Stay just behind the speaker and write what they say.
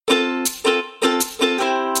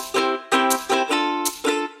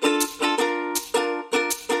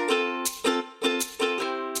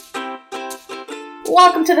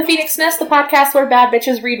Welcome to the Phoenix Nest, the podcast where bad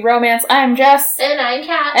bitches read romance. I'm Jess. And I'm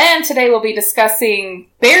Kat. And today we'll be discussing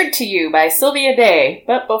Bared to You by Sylvia Day.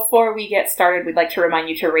 But before we get started, we'd like to remind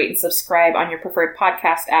you to rate and subscribe on your preferred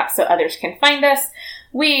podcast app so others can find us.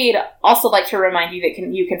 We'd also like to remind you that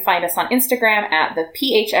you can find us on Instagram at the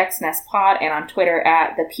PHX Nest Pod and on Twitter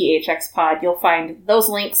at the PHX Pod. You'll find those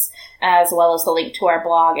links as well as the link to our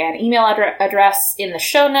blog and email address in the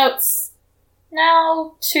show notes.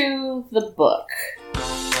 Now to the book.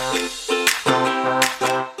 I'm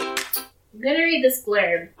going to read this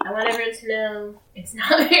blurb. I want everyone to know it's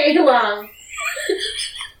not very long.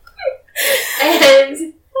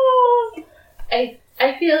 And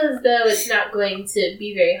I feel as though it's not going to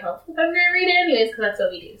be very helpful, but I'm going to read it anyways because that's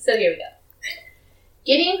what we do. So here we go.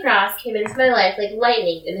 Gideon Cross came into my life like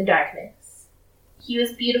lightning in the darkness. He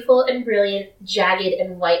was beautiful and brilliant, jagged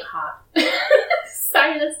and white hot.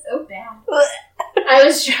 Sorry, that's so bad. I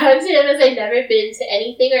was drawn to him as I'd never been to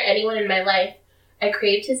anything or anyone in my life. I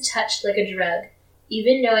craved his touch like a drug,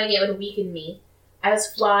 even knowing it would weaken me. I was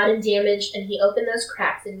flawed and damaged, and he opened those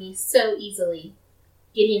cracks in me so easily.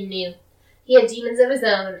 Gideon knew. He had demons of his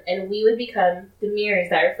own, and we would become the mirrors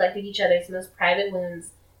that reflected each other's most private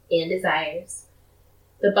wounds and desires.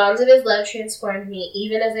 The bonds of his love transformed me,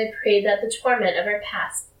 even as I prayed that the torment of our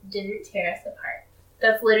past didn't tear us apart.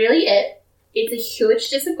 That's literally it. It's a huge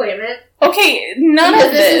disappointment. Okay, none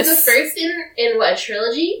of this. This is the first in what, a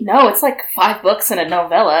trilogy? No, it's like 5 books and a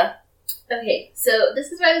novella. Okay, so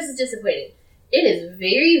this is why this is disappointing. It is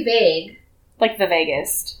very vague. Like the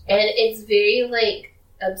vaguest. And it's very,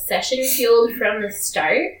 obsession-fueled from the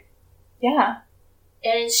start. Yeah.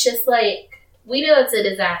 And it's just we know it's a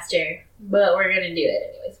disaster, but we're gonna do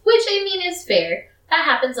it anyways. Which, I mean, is fair. That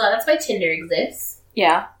happens a lot. That's why Tinder exists.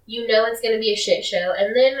 Yeah. You know it's gonna be a shit show,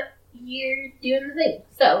 and then you're doing the thing.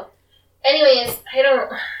 So, anyways, I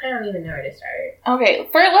don't even know where to start. Okay,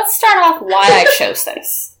 let's start off why I chose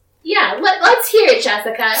this. Yeah, let's hear it,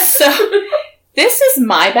 Jessica. So, this is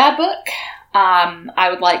my bad book. I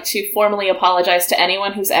would like to formally apologize to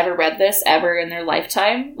anyone who's ever read this ever in their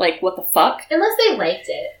lifetime. Like, what the fuck? Unless they liked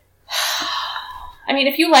it. I mean,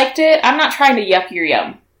 if you liked it, I'm not trying to yuck your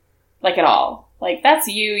yum. Like, at all. Like, that's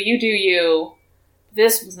you. You do you.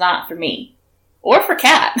 This was not for me. Or for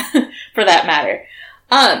Kat, for that matter.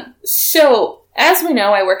 So, as we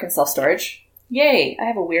know, I work in self-storage. Yay, I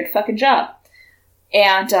have a weird fucking job.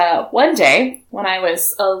 And one day, when I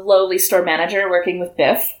was a lowly store manager working with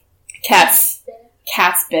Biff, Kat's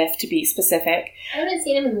Biff, to be specific. I haven't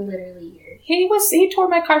seen him in literally years. He tore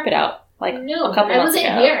my carpet out, a couple months ago. I wasn't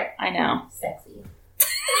here. I know. Sexy.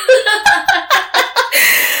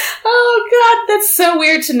 Oh, God, that's so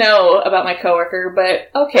weird to know about my coworker, but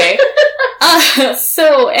okay.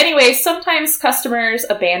 So, anyway, sometimes customers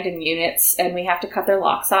abandon units, and we have to cut their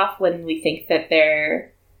locks off when we think that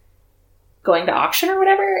they're going to auction or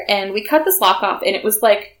whatever, and we cut this lock off, and it was,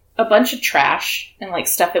 a bunch of trash and,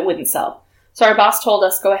 stuff that wouldn't sell. So our boss told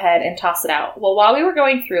us, go ahead and toss it out. Well, while we were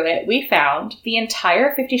going through it, we found the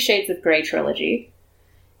entire 50 Shades of Grey trilogy,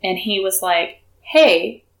 and he was like,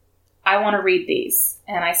 hey, I want to read these.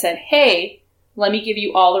 And I said, hey, let me give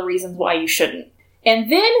you all the reasons why you shouldn't.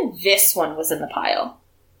 And then this one was in the pile.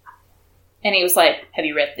 And he was like, have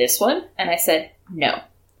you read this one? And I said, no.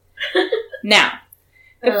 Now,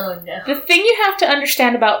 the thing you have to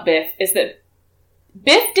understand about Biff is that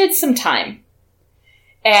Biff did some time.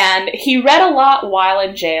 And he read a lot while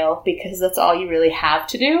in jail because that's all you really have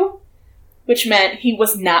to do. Which meant he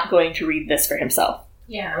was not going to read this for himself.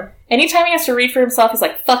 Yeah. Anytime he has to read for himself, he's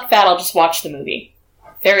like, fuck that, I'll just watch the movie.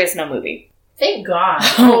 There is no movie. Thank God.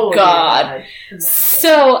 Oh, God.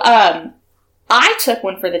 So, I took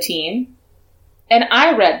one for the team, and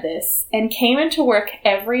I read this, and came into work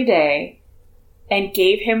every day, and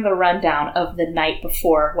gave him the rundown of the night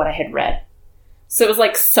before what I had read. So it was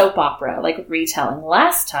like soap opera, like retelling.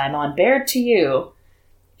 Last time on Bared to You,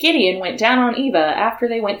 Gideon went down on Eva after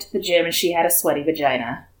they went to the gym and she had a sweaty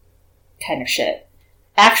vagina. Kind of shit.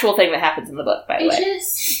 Actual thing that happens in the book, by the way.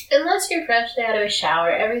 Just, unless you're freshly out of a shower,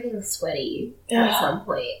 everything's sweaty at some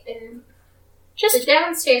point. And just the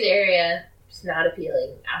downstairs area is not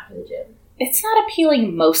appealing after the gym. It's not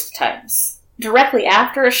appealing most times. Directly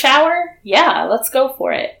after a shower, yeah, let's go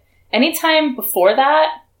for it. Anytime before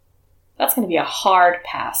that, that's going to be a hard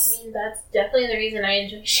pass. I mean, that's definitely the reason I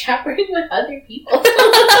enjoy showering with other people.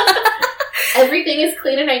 Everything is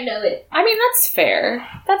clean and I know it. I mean, that's fair.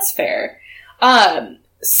 That's fair.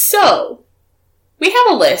 So, we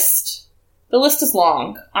have a list. The list is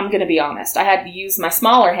long, I'm going to be honest. I had to use my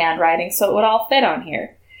smaller handwriting so it would all fit on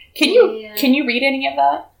here. Can you read any of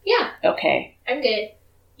that? Yeah. Okay. I'm good.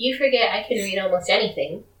 You forget I can read almost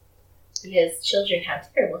anything. because children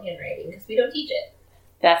have terrible handwriting because we don't teach it.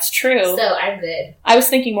 That's true. So I'm good. I was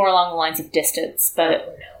thinking more along the lines of distance, but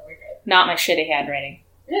Oh, no, we're good. not my shitty handwriting.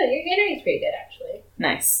 No, your handwriting's pretty good, actually.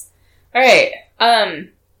 Nice. All right.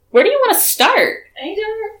 Where do you want to start? I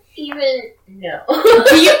don't even know.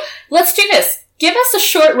 Let's do this. Give us a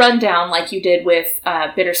short rundown like you did with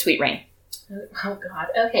Bittersweet Rain. Oh, God.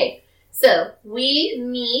 Okay. So, we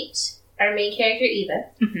meet our main character, Eva.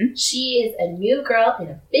 Mm-hmm. She is a new girl in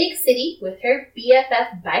a big city with her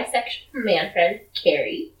BFF bisexual man friend,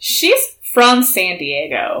 Carrie. She's from San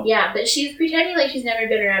Diego. Yeah, but she's pretending like she's never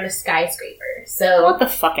been around a skyscraper. So, What the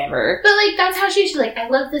fuck ever. but like that's how she's like, I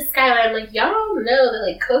love the skyline. I'm like, y'all know that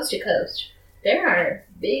like coast to coast, there are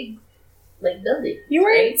big like buildings. You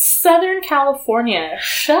were in Southern California.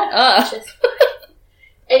 Shut up. Just-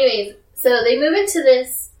 Anyways, so they move into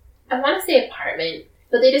this, I want to say apartment,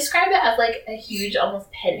 but they describe it as like a huge, almost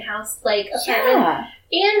penthouse like apartment.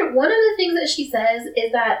 Yeah. And one of the things that she says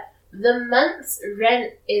is that the month's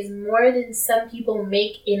rent is more than some people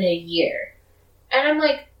make in a year. And I'm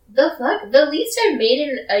like, the fuck? The least I made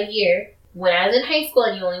in a year, when I was in high school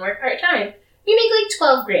and you only work part-time, you make like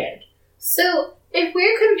 12 grand. So if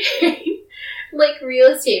we're comparing like real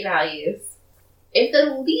estate values, if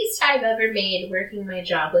the least I've ever made working my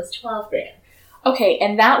job was 12 grand. Okay,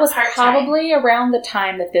 and that was Part-time. probably around the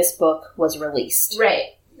time that this book was released.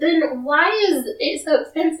 Right. Then why is it so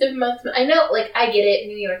expensive month? I know, like, I get it,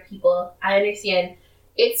 New York people. I understand.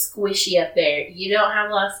 It's squishy up there. You don't have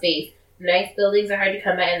a lot of space. Nice buildings are hard to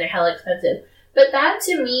come by and they're hella expensive. But that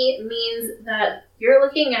to me means that you're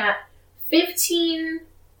looking at 15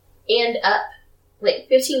 and up, like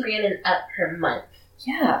 15 grand and up per month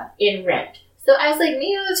Yeah. in rent. So I was like,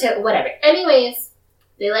 maybe whatever. Anyways,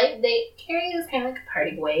 Carrie is kind of like a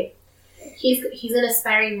party boy. He's an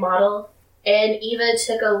aspiring model, and Eva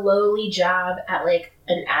took a lowly job at like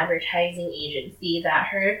an advertising agency that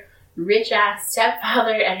her rich ass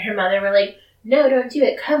stepfather and her mother were like, no, don't do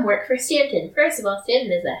it. Come work for Stanton. First of all,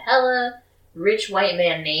 Stanton is a hella rich white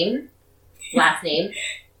man last name.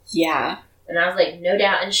 Yeah. And I was like, no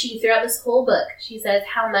doubt. And she, throughout this whole book, she says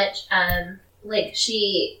how much,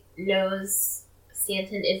 she knows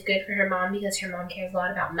Stanton is good for her mom because her mom cares a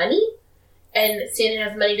lot about money. And Stanton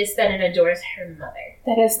has money to spend and adores her mother.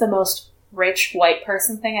 That is the most rich white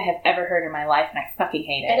person thing I have ever heard in my life, and I fucking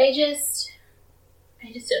hate it. And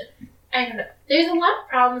I don't know. There's a lot of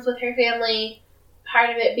problems with her family. Part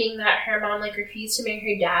of it being that her mom, like, refused to marry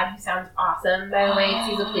her dad, who sounds awesome, by the way, because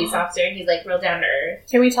he's a police officer and he's, like, real down to earth.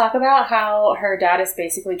 Can we talk about how her dad is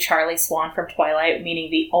basically Charlie Swan from Twilight, meaning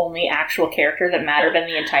the only actual character that mattered in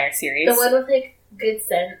the entire series? The one with, like, good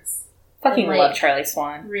sense. Fucking and, like, love Charlie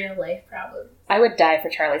Swan. Real life problems. I would die for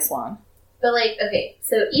Charlie Swan. But, like, okay,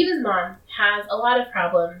 so Eva's mom has a lot of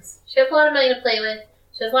problems. She has a lot of money to play with.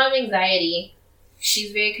 She has a lot of anxiety.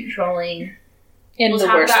 She's very controlling. In We'll the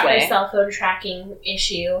talk worst about way. her cell phone tracking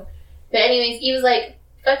issue. But anyways, Eva's like,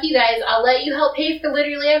 fuck you guys, I'll let you help pay for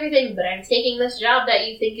literally everything, but I'm taking this job that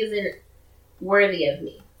you think isn't worthy of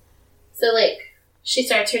me. So, like, she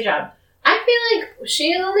starts her job. I feel like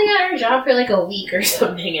she only got her job for, like, a week or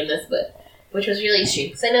something in this book, which was really strange,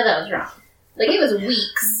 because I know that was wrong. Like, it was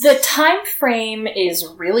weeks. The time frame is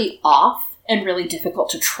really off and really difficult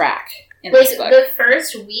to track in Like, this book. the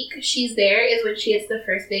first week she's there is when she gets the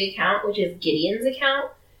first big account, which is Gideon's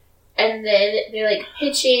account. And then they're, like,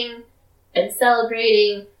 pitching and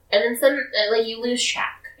celebrating, and then some, like, you lose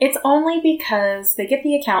track. It's only because they get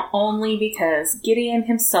the account only because Gideon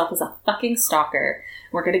himself is a fucking stalker.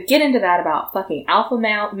 We're going to get into that about fucking alpha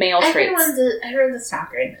male traits. Everyone's a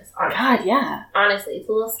stalker in this, honestly. God, yeah. Honestly, it's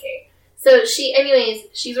a little scary. So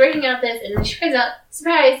she's working out this, and then she finds out,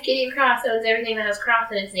 surprise, Gideon Cross owns everything that has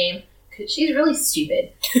Cross in its name. Cause she's really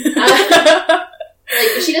stupid.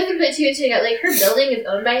 Like, she doesn't put two and two together. Like, her building is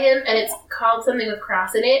owned by him, and it's called something with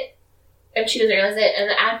Cross in it, and she doesn't realize it. And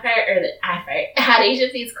the ad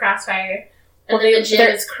agency is Crossfire, and then the gym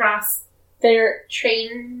is Cross They're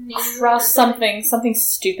Training. Cross something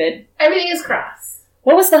stupid. Everything is Cross.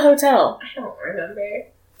 What was the hotel? I don't remember.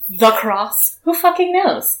 The Cross? Who fucking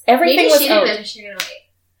knows? Everything Maybe was she didn't owned. mention she ran away.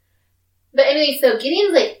 But anyway, so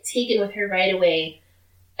Gideon's, like, taken with her right away.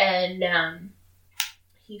 And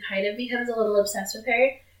he kind of becomes a little obsessed with her.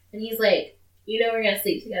 And he's like, you know we're going to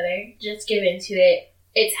sleep together. Just give into it.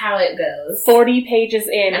 It's how it goes. 40 pages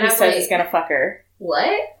in, And he I'm says like, he's going to fuck her.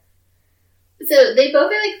 What? So they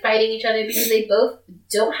both are, like, fighting each other because they both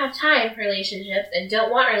don't have time for relationships and don't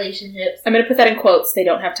want relationships. I'm going to put that in quotes. They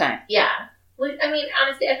don't have time. Yeah. Which, I mean,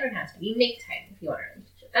 honestly, everyone has to. You make time if you want a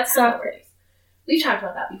relationship. That's how it works. We've talked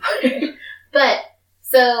about that before. But,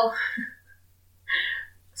 so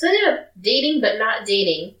So they end up dating, but not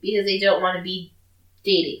dating, because they don't want to be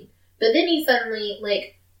dating. But then he suddenly,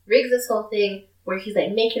 like, rigs this whole thing where he's,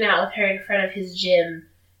 like, making out with her in front of his gym,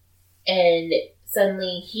 and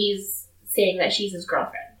suddenly he's saying that she's his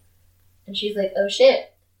girlfriend. And she's like, oh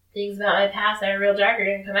shit, things about my past that are real dark are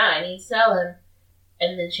gonna come out, I need to tell him.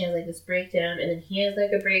 And then she has, like, this breakdown, and then he has,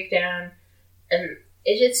 like, a breakdown, and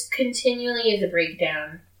it just continually is a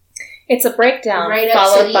breakdown. It's a breakdown Right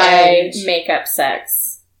followed by edge. makeup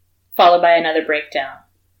sex, followed by another breakdown.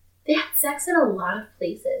 They had sex in a lot of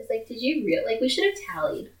places. Like, did you like, we should have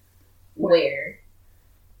tallied where.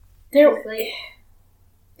 Like,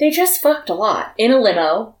 They just fucked a lot. In a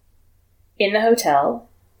limo, in the hotel,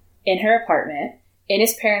 in her apartment, in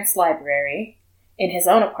his parents' library, in his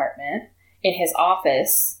own apartment, in his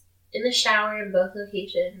office. in the shower in both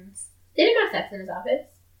locations. They didn't have sex in his office.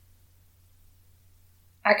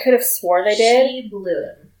 I could have swore they did. She blew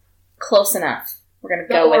him. Close enough. We're going to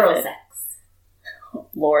The go oral with it. sex.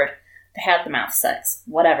 Lord. They had the mouth sex.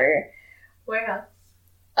 Whatever. Where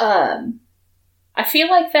else? I feel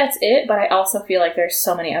like that's it, but I also feel like there's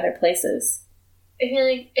so many other places. I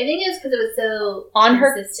think it's because it was so On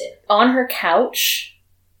her- consistent. On her couch,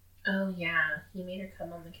 Oh yeah, he made her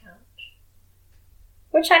come on the couch.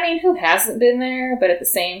 which, I mean, who hasn't been there? But at the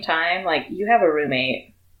same time, like, you have a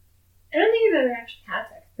roommate. I don't think I've ever actually had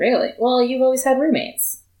sex. Really? Well, you've always had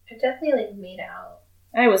roommates. I've definitely like made out.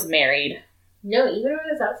 I was married. No, even when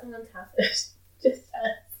I was at someone's house, it was just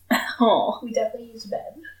us. Oh. We definitely used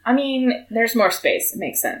bed. I mean, there's more space. It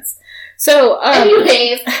makes sense. So,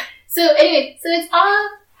 Anyways, so it's all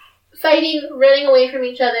fighting, running away from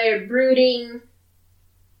each other, brooding,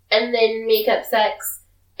 and then makeup sex,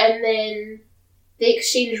 and then they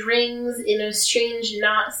exchange rings in a strange,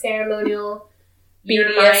 not ceremonial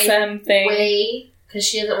BDSM thing. way, because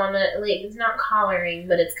she doesn't want to, like, it's not collaring,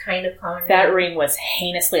 but it's kind of collaring. That ring was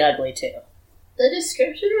heinously ugly, too. The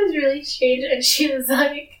description was really strange, and she was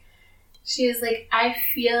like, I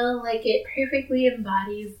feel like it perfectly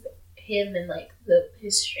embodies him and, like,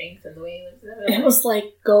 his strength and the way it was. It was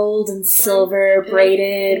like gold and silver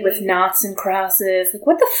braided with knots and crosses. Like,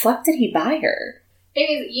 what the fuck did he buy her?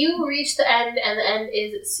 Anyways, you reach the end, and the end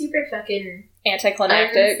is super fucking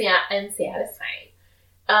Anticlimactic. unsatisfying.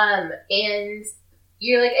 And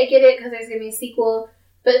you're like, I get it, because there's going to be a sequel,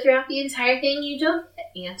 but throughout the entire thing, you don't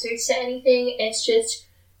get answers to anything. It's just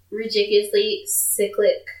ridiculously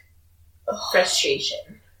cyclic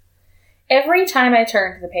frustration. Every time I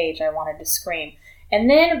turned the page, I wanted to scream. And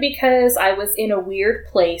then because I was in a weird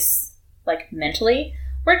place, like mentally,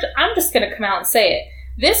 I'm just going to come out and say it.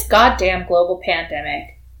 This goddamn global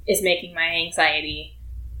pandemic is making my anxiety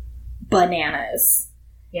bananas.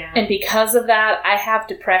 Yeah. And because of that, I have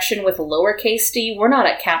depression with lowercase d. We're not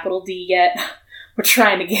at capital D yet. We're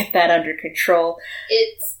trying to get that under control.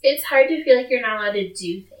 It's hard to feel like you're not allowed to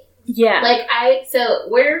do things. Yeah. Like, so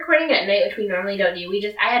we're recording at night, which we normally don't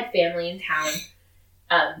do. I had family in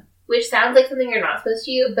town, which sounds like something you're not supposed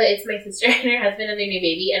to do, but it's my sister and her husband and their new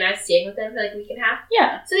baby, and I was staying with them for like a week and a half.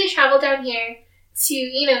 Yeah. So they traveled down here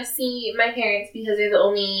to, see my parents, because they're the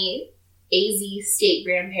only AZ state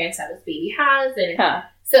grandparents that this baby has, and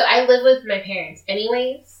so I live with my parents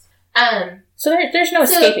anyways. So there's no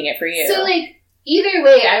escaping it for you. So, like, either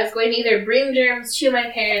way, I was going to either bring germs to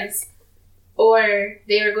my parents, or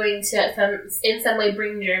they were going to, in some way,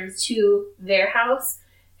 bring germs to their house.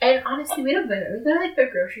 And honestly, we don't go there. We go to, like, the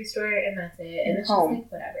grocery store, and that's it. And it's just,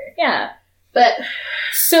 like, whatever. Yeah. But,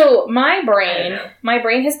 so my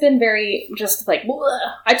brain has been very just like, bleh.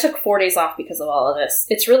 I took 4 days off because of all of this.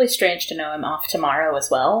 It's really strange to know I'm off tomorrow as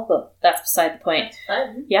well, but that's beside the point. that's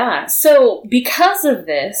fun. Yeah. So because of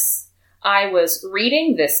this, I was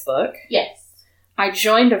reading this book. Yes. I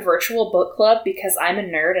joined a virtual book club because I'm a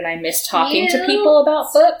nerd and I miss talking to Cute. people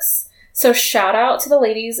about books. So shout out to the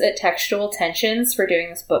ladies at Textual Tensions for doing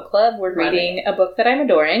this book club. We're Love reading a book that I'm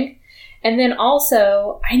adoring. And then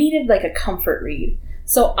also, I needed like a comfort read.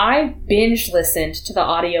 So I binge listened to the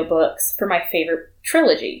audiobooks for my favorite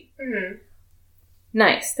trilogy. Mm-hmm.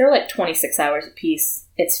 Nice. They're like 26 hours a piece.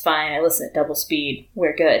 It's fine. I listen at double speed.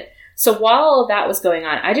 We're good. So while all of that was going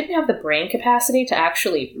on, I didn't have the brain capacity to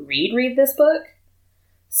actually read this book.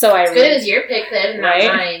 So It's good it was your pick then, not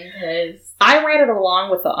Right? mine, because... I read it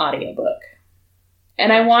along with the audiobook.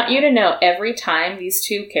 And I want you to know, every time these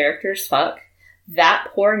two characters fuck, that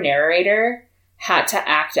poor narrator had to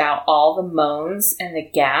act out all the moans and the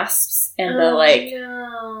gasps and the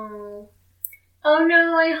no. Oh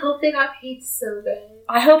no, I hope they got paid so good.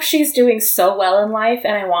 I hope she's doing so well in life,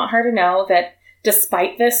 and I want her to know that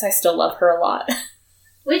despite this, I still love her a lot.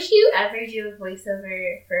 Would you ever do a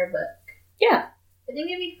voiceover for a book? Yeah. I think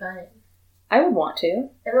it'd be fun. I would want to.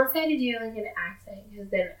 Unless I had to do like an accent,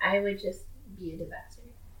 because then I would just be a disaster.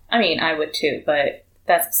 I mean, I would too, but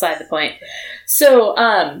that's beside the point. So,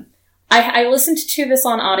 I listened to this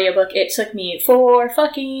on audiobook. It took me for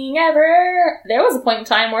fucking ever. There was a point in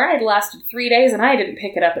time where I'd lasted 3 days and I didn't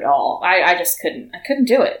pick it up at all. I just couldn't. I couldn't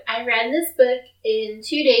do it. I read this book in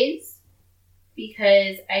 2 days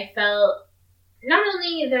because I felt not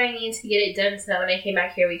only that I needed to get it done so that when I came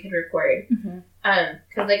back here we could record.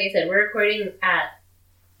 Because like I said, we're recording at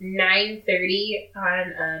 9:30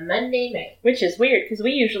 on a Monday night. Which is weird because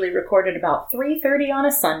we usually record at about 3:30 on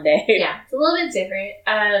a Sunday. Yeah, it's a little bit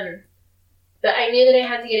different. But I knew that I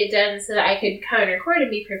had to get it done so that I could come and record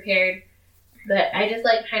and be prepared. But I just,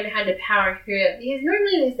 like, kind of had to power through it. Because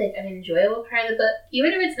normally there's, like, an enjoyable part of the book.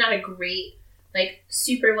 Even if it's not a great, like,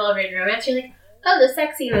 super well-written romance, you're like, oh, the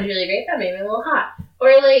sex scene was really great. That made me a little hot.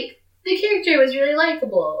 Or, like, the character was really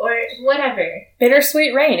likable. Or whatever.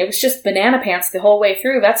 Bittersweet Rain. It was just banana pants the whole way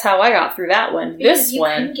through. That's how I got through that one. Because you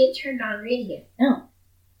couldn't get turned on reading it. No.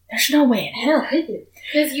 There's no way in hell.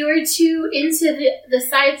 Because you were too into the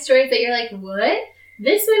side stories that you're like, what?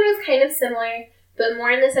 This one was kind of similar, but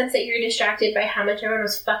more in the sense that you're distracted by how much everyone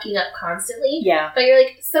was fucking up constantly. Yeah. But you're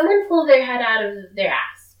like, someone pulled their head out of their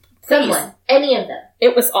ass. Please. Someone. Any of them.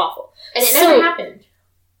 It was awful. And it never happened.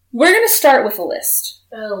 We're going to start with a list.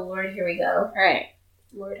 Oh, Lord, here we go. All right.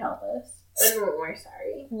 Lord help us. We're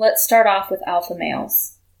sorry. Let's start off with alpha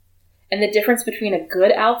males. And the difference between a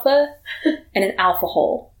good alpha and an alpha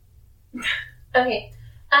hole. Okay.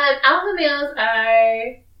 Alpha males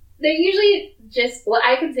they're usually just what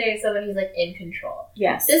I consider someone who's, like, in control.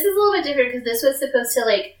 Yes. This is a little bit different because this was supposed to,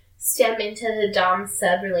 like, stem into the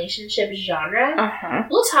dom-sub relationship genre. Uh-huh.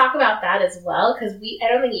 We'll talk about that as well because I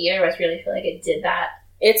don't think either of us really feel like it did that.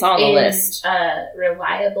 It's on the list.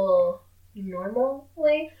 Reliable, normal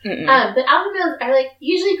way. Mm-mm. But alpha males are, like,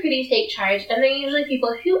 usually pretty take charge, and they're usually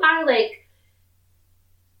people who are, like,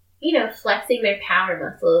 you know, flexing their power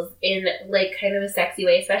muscles in, like, kind of a sexy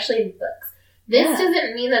way, especially in books. This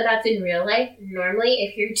doesn't mean that that's in real life. Normally,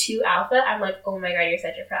 if you're too alpha, I'm like, oh my god, you're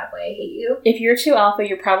such a frat boy, I hate you. If you're too alpha,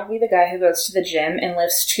 you're probably the guy who goes to the gym and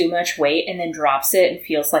lifts too much weight and then drops it and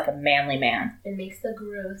feels like a manly man. It makes the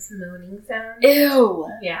gross moaning sound. Ew!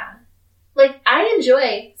 Yeah. Like, I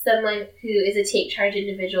enjoy someone who is a take-charge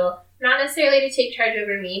individual. Not necessarily to take charge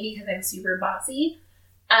over me because I'm super bossy.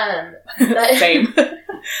 But, Same.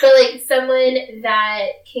 But, like, someone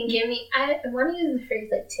that can give me... I want to use the phrase,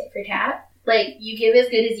 like, tit for tat. Like, you give as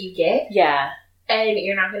good as you get. Yeah. And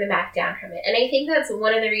you're not going to back down from it. And I think that's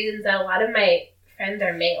one of the reasons that a lot of my friends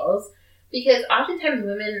are males. Because oftentimes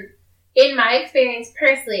women, in my experience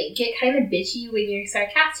personally, get kind of bitchy when you're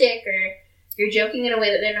sarcastic or you're joking in a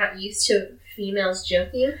way that they're not used to females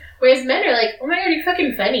joking. Whereas men are like, oh my god, you're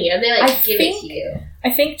fucking funny. And they, like, give it to you. I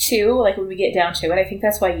think, too, like, when we get down to it, I think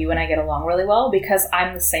that's why you and I get along really well, because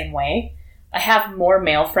I'm the same way. I have more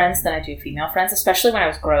male friends than I do female friends, especially when I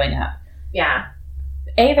was growing up. Yeah.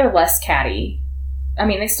 They're less catty. I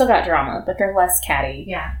mean, they still got drama, but they're less catty.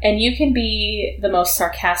 Yeah. And you can be the most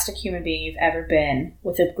sarcastic human being you've ever been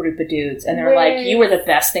with a group of dudes, and they're like, you were the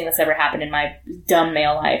best thing that's ever happened in my dumb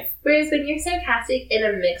male life. Whereas when you're sarcastic in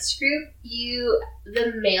a mixed group,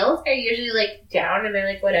 the males are usually, like, down, and they're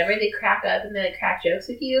like, whatever, they crack up, and they, like, crack jokes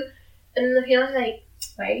with you. And then the females are like,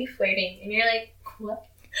 why are you flirting? And you're like, what?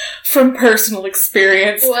 From personal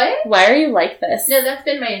experience. What? Why are you like this? No, that's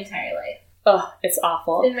been my entire life. Oh, it's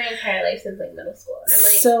awful. It's been my entire life since, like, middle school. And I'm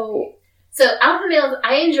like, So alpha males,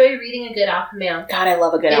 I enjoy reading a good alpha male. God, I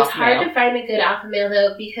love a good alpha male. It's hard to find a good alpha male,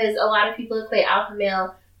 though, because a lot of people equate alpha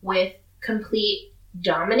male with complete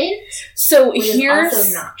dominance. So which here's is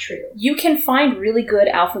also not true. You can find really good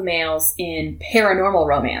alpha males in paranormal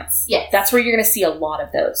romance. Yes. That's where you're going to see a lot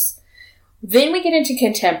of those. Then we get into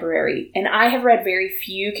contemporary, and I have read very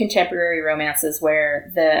few contemporary romances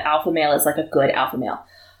where the alpha male is like a good alpha male.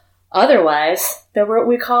 Otherwise, they're what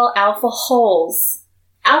we call alpha holes.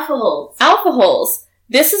 Alpha holes. Alpha holes.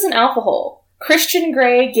 This is an alpha hole. Christian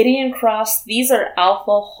Grey, Gideon Cross, these are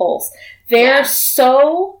alpha holes. They're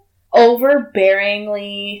so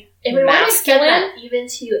overbearingly and we masculine. Want to get that even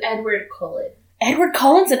to Edward Cullen. Edward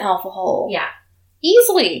Cullen's an alpha hole. Yeah.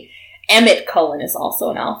 Easily. Emmett Cullen is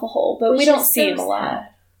also an alpha hole, but we don't see him a lot. Sad.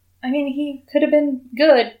 I mean, he could have been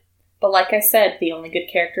good, but like I said, the only good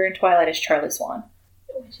character in Twilight is Charlie Swan.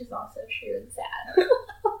 Which is also true and sad.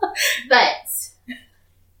 But,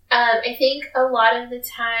 I think a lot of the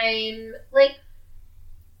time, like,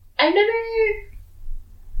 I've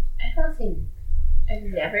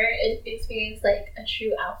never experienced, like, a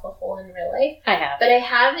true alpha hole in real life. I have. But I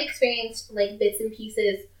have experienced, like, bits and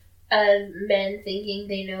pieces of men thinking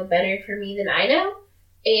they know better for me than I know.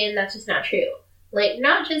 And that's just not true. Like,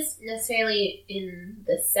 not just necessarily in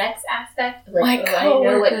the sex aspect, of like, I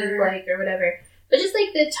know what you like or whatever, but just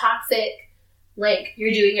like the toxic, like,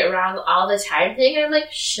 you're doing it wrong all the time thing. I'm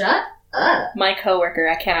like, shut up. My coworker,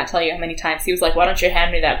 I cannot tell you how many times he was like, why don't you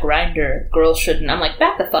hand me that grinder? Girls shouldn't. I'm like,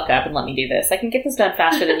 back the fuck up and let me do this. I can get this done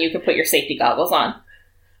faster than you can put your safety goggles on.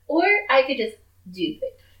 Or I could just do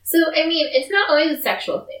things. So, I mean, it's not always a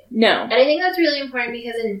sexual thing. No. And I think that's really important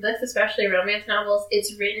because in books, especially romance novels,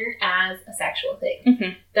 it's written as a sexual thing. Mm-hmm.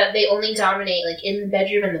 That they only dominate, like, in the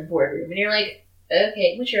bedroom and the boardroom. And you're like,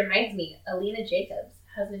 okay, which reminds me, Alina Jacobs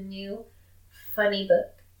has a new funny book.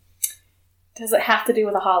 Does it have to do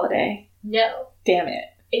with a holiday? No. Damn it.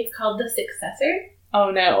 It's called The Successor. Oh,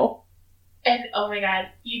 no. And, oh my god,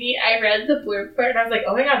 I read the blurb for it and I was like,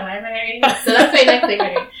 oh my god, why am I not reading this? So that's my next thing I'm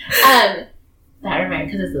reading. That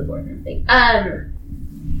reminds, because it's the boardroom thing.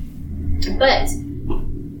 But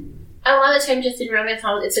a lot of the time, just in romance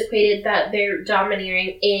novels, it's equated that they're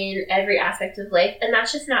domineering in every aspect of life, and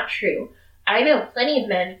that's just not true. I know plenty of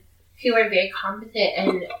men who are very competent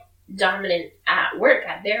and dominant at work,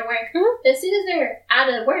 at their work. Mm-hmm. As soon as they're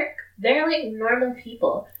out of work, they're like normal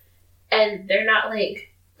people, and they're not like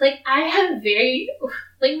I have very,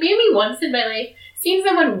 like, maybe once in my life, seen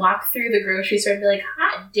someone walk through the grocery store and be like,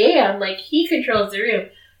 hot damn, like, he controls the room.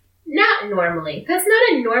 Not normally. That's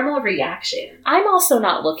not a normal reaction. I'm also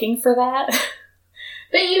not looking for that.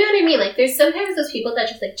 But you know what I mean? Like, there's sometimes those people that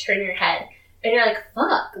just, like, turn your head. And you're like,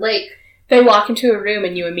 fuck. Like, they walk into a room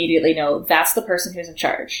and you immediately know that's the person who's in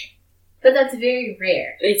charge. But that's very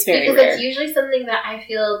rare. It's very rare. Because it's usually something that I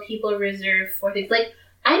feel people reserve for things. Like,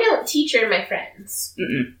 I don't teacher my friends.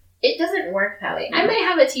 Mm-mm. It doesn't work that way. I might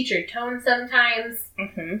have a teacher tone sometimes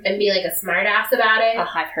and be like a smart ass about it. Oh,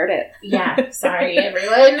 I've heard it. Yeah, sorry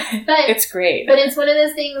everyone. But it's great. But it's one of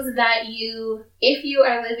those things that if you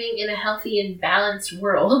are living in a healthy and balanced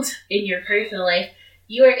world in your personal life,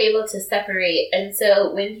 you are able to separate. And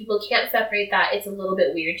so when people can't separate that, it's a little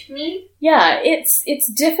bit weird to me. Yeah,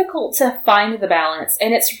 it's difficult to find the balance.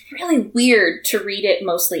 And it's really weird to read it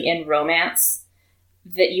mostly in romance.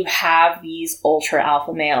 That you have these ultra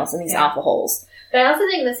alpha males and these alpha holes. But I also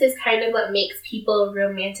think this is kind of what makes people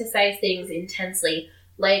romanticize things intensely,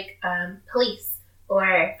 like police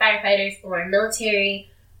or firefighters or military,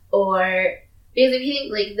 or because if you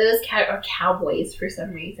think like those or cowboys for some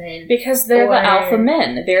reason, because they're the alpha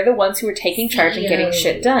men, they're the ones who are taking charge and getting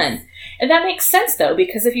shit done. And that makes sense though,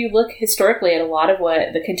 because if you look historically at a lot of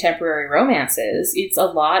what the contemporary romance is, it's a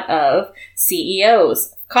lot of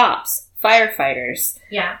CEOs, cops, firefighters.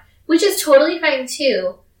 Yeah. Which is totally fine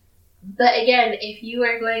too. But again, if you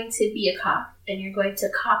are going to be a cop and you're going to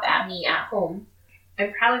cop at me at home,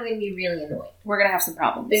 I'm probably going to be really annoyed. We're going to have some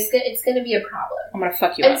problems. It's going to be a problem. I'm going to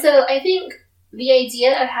fuck you up. And so I think the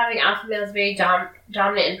idea of having alpha males very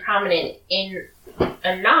dominant and prominent in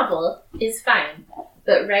a novel is fine.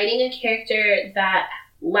 But writing a character that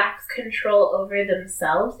lacks control over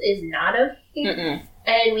themselves is not okay. Mm-mm.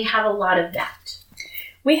 And we have a lot of that.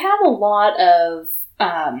 We have a lot of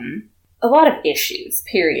issues,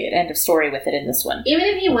 period. End of story with it in this one. Even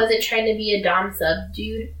if he wasn't trying to be a dom sub,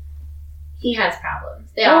 dude, he has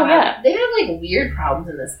problems. They have like weird problems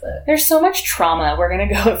in this book. There's so much trauma. We're going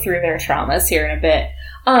to go through their traumas here in a bit.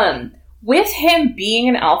 With him being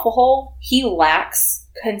an alpha hole, he lacks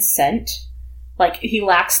consent. Like, he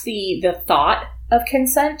lacks the thought of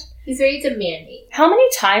consent. He's very demanding. How many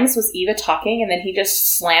times was Eva talking and then he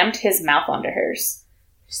just slammed his mouth onto hers?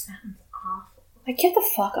 Sounds awful. Like, get the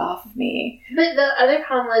fuck off of me. But the other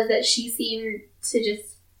problem was that she seemed to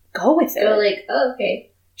just go with it. Go like, oh,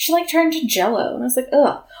 okay. She, like, turned to jello. And I was like,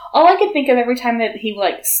 ugh. All I could think of every time that he,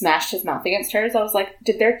 like, smashed his mouth against hers, I was like,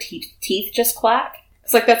 did their teeth just clack?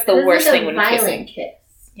 It's like, that's the worst thing when you're kissing. Kiss.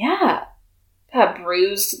 Yeah. Have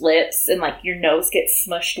bruised lips and, like, your nose gets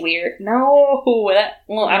smushed weird. No.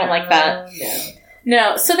 I don't like that.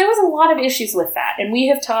 No, so there was a lot of issues with that, and we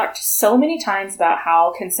have talked so many times about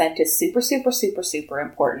how consent is super, super, super, super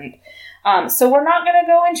important. So we're not going to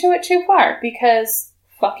go into it too far, because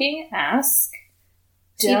fucking ask.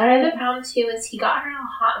 See, part of the problem, too, is he got her all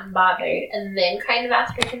hot and bothered, and then kind of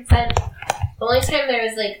asked for consent. The only time there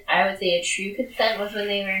was, like, I would say a true consent was when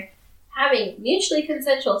they were having mutually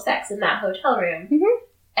consensual sex in that hotel room. Mm-hmm.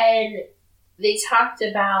 And they talked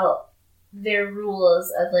about their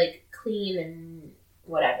rules of, like, clean and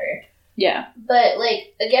whatever. Yeah. But,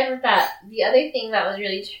 like, again with that, the other thing that was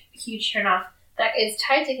really huge turnoff that is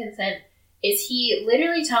tied to consent is he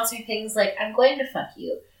literally tells her things like, I'm going to fuck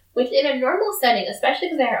you. Which in a normal setting, especially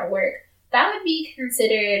because they're at work, that would be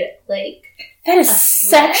considered, like... That is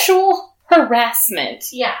sexual harassment.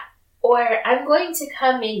 Yeah. Or, I'm going to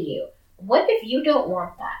come in you. what if you don't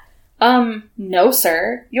want that? No,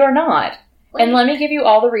 sir, you're not. Like, and let me give you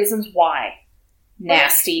all the reasons why.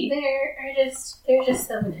 Nasty. There's just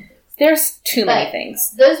so many things. There's too many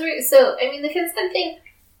things. Those were, so, I mean, the consent thing,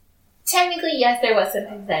 technically, yes, there was some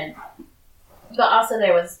consent, but also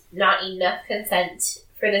there was not enough consent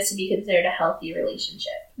for this to be considered a healthy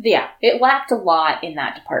relationship. Yeah, it lacked a lot in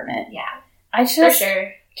that department. Yeah. I just... For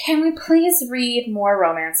sure. Can we please read more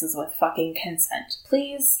romances with fucking consent?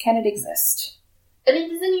 Please, can it exist? And it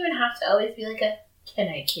doesn't even have to always be like a, can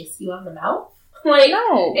I kiss you on the mouth? Like,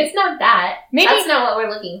 no. It's not that. Maybe, that's not what we're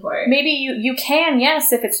looking for. Maybe you can,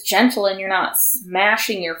 yes, if it's gentle and you're not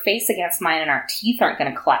smashing your face against mine and our teeth aren't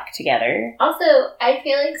going to clack together. Also, I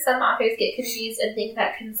feel like some authors get confused and think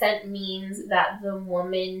that consent means that the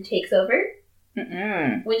woman takes over.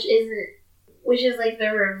 Mm-mm. Which is like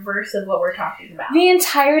the reverse of what we're talking about. The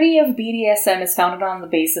entirety of BDSM is founded on the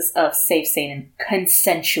basis of safe, sane, and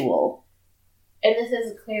consensual. And this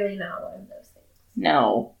is clearly not one of those things.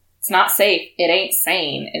 No. It's not safe, it ain't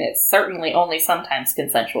sane, and it's certainly only sometimes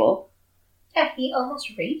consensual. Yeah, he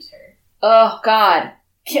almost raped her. Oh, God.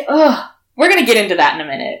 Ugh. We're gonna get into that in a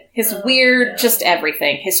minute. His weird, just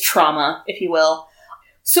everything. His trauma, if you will.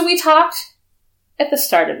 So we talked at the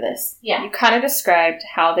start of this. Yeah. You kind of described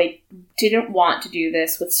how they didn't want to do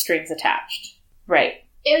this with strings attached. Right.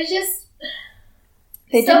 It was just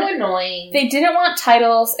so annoying. They didn't want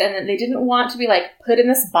titles, and they didn't want to be, like, put in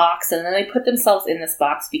this box, and then they put themselves in this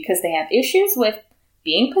box because they have issues with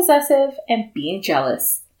being possessive and being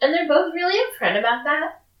jealous. And they're both really upfront about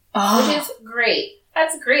that, which is great.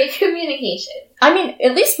 That's great communication. I mean,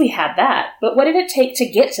 at least we had that, but what did it take to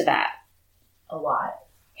get to that? A lot.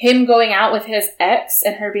 Him going out with his ex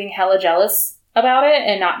and her being hella jealous about it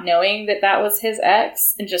and not knowing that that was his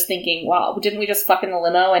ex and just thinking, wow, didn't we just fuck in the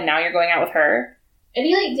limo and now you're going out with her? And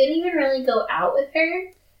he, like, didn't even really go out with her.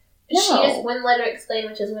 No. She just wouldn't let her explain,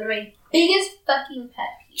 which is one of my biggest fucking pet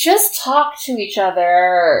peeves. Just talk to each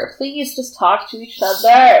other. Please just talk to each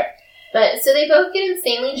other. But, so they both get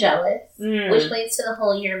insanely jealous, which leads to the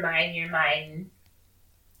whole you're mine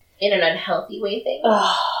in an unhealthy way thing.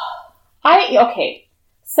 Okay.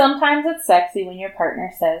 Sometimes it's sexy when your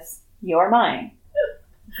partner says, you're mine.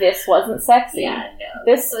 This wasn't sexy. Yeah, no.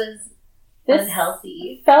 This was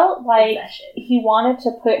unhealthy. Felt like possession. He wanted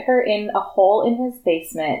to put her in a hole in his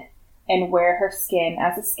basement and wear her skin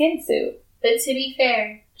as a skin suit. But to be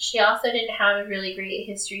fair, she also didn't have a really great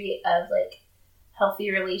history of, like,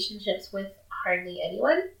 healthy relationships with hardly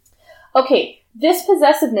anyone. Okay, this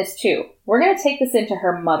possessiveness, too. We're going to take this into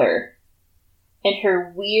her mother and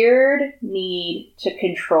her weird need to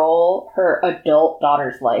control her adult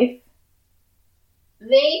daughter's life.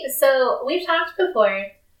 So, we've talked before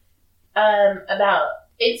about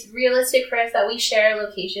it's realistic for us that we share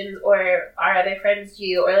locations, or our other friends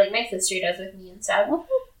do, or, like, my sister does with me and stuff.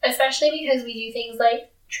 Especially because we do things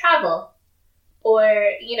like travel.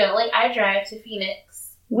 Or, you know, like, I drive to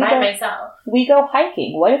Phoenix by myself. We go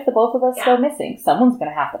hiking. What if the both of us go missing? Someone's going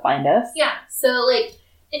to have to find us. Yeah. So, like,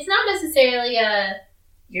 it's not necessarily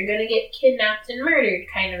you're going to get kidnapped and murdered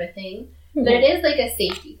kind of a thing. Mm-hmm. But it is, like, a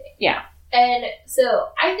safety thing. Yeah. And so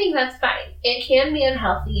I think that's fine. It can be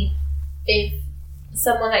unhealthy if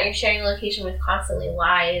someone that you're sharing a location with constantly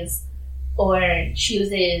lies or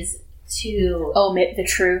chooses to omit the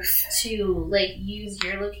truth, to, like, use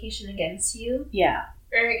your location against you. Yeah.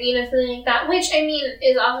 Or, you know, something like that. Which, I mean,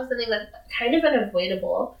 is also something that's kind of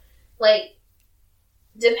unavoidable. Like,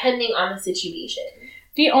 depending on the situation.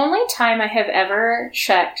 The only time I have ever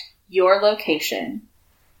checked your location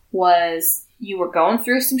was you were going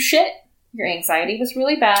through some shit. Your anxiety was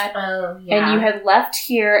really bad. Oh, yeah. And you had left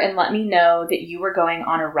here and let me know that you were going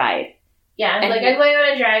on a ride. Yeah, I'm going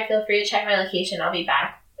on a drive. Feel free to check my location. I'll be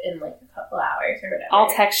back in, like, a couple hours or whatever. I'll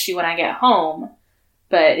text you when I get home,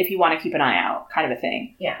 but if you want to keep an eye out, kind of a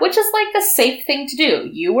thing. Yeah. Which is, like, the safe thing to do.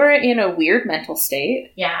 You were in a weird mental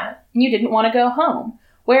state. Yeah. And you didn't want to go home.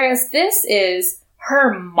 Whereas this is,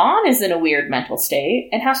 her mom is in a weird mental state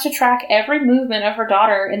and has to track every movement of her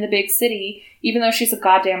daughter in the big city, even though she's a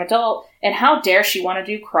goddamn adult, and how dare she want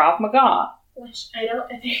to do Krav Maga? Which I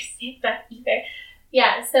don't understand that either.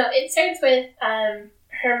 Yeah, so it starts with,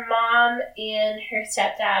 her mom and her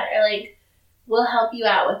stepdad are like, we'll help you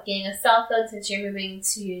out with getting a cell phone since you're moving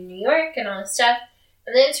to New York and all this stuff.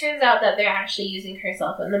 And then it turns out that they're actually using her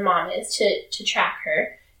cell phone, the mom is, to track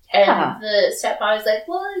her. Yeah. And the stepfather's like,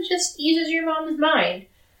 well, it just uses your mom's mind.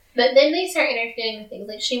 But then they start interfering with things.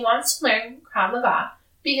 Like, she wants to learn Krav Maga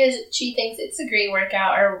because she thinks it's a great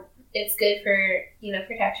workout or it's good for, you know,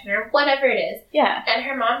 protection or whatever it is. Yeah. And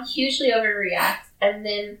her mom hugely overreacts and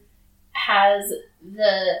then has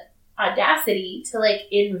the audacity to, like,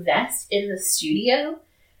 invest in the studio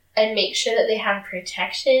and make sure that they have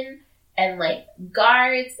protection and, like,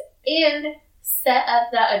 guards and set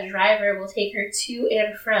up that a driver will take her to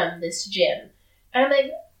and from this gym. And I'm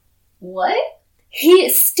like, what?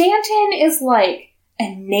 Stanton is, like,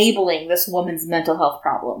 enabling this woman's mental health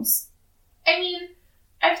problems. I mean,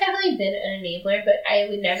 I've definitely been an enabler, but I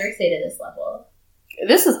would never say to this level.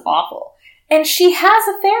 This is awful. And she has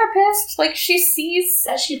a therapist. Like, she sees...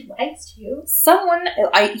 That she likes to. Someone...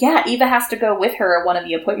 Eva has to go with her at one of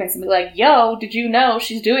the appointments and be like, yo, did you know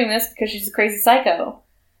she's doing this because she's a crazy psycho?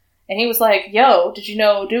 And he was like, yo, did you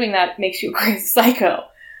know doing that makes you a crazy psycho?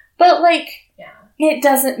 But, like, it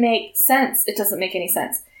doesn't make sense. It doesn't make any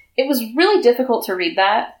sense. It was really difficult to read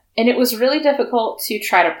that, and it was really difficult to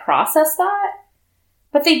try to process that.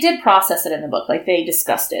 But they did process it in the book. Like, they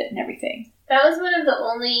discussed it and everything. That was one of the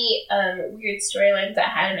only weird storylines that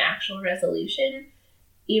had an actual resolution,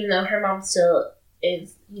 even though her mom still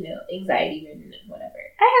is, anxiety-ridden and whatever.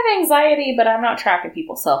 I have anxiety, but I'm not tracking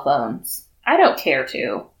people's cell phones. I don't care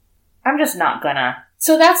to. I'm just not gonna.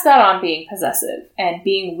 So that's that on being possessive and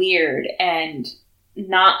being weird and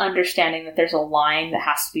not understanding that there's a line that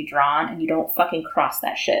has to be drawn and you don't fucking cross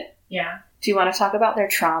that shit. Yeah. Do you want to talk about their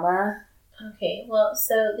trauma? Okay, well,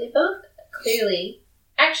 so they both clearly...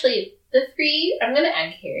 Actually, the three... I'm going to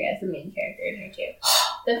add Carrie as the main character in here, too.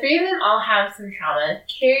 The three of them all have some trauma.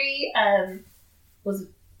 Carrie was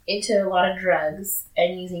into a lot of drugs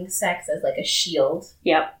and using sex as, like, a shield.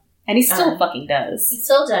 Yep. And he still fucking does. He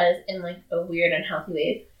still does, in, like, a weird, unhealthy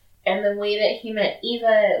way. And the way that he met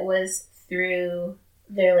Eva was through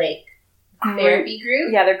their, like, therapy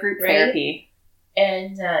group. Yeah, their group right? therapy.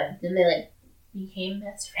 And then they, like, became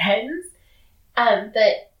best friends.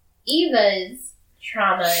 But Eva's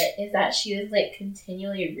trauma is that she was, like,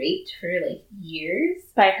 continually raped for, like, years.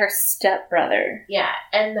 By her stepbrother. Yeah,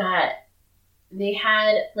 and that they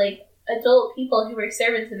had, like, adult people who were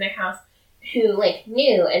servants in their house who, like,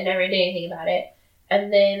 knew and never did anything about it.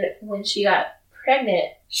 And then when she got pregnant...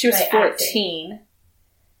 She was 14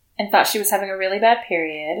 and thought she was having a really bad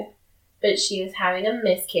period. But she was having a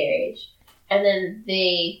miscarriage. And then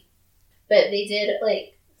they did,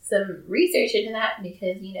 like, some research into that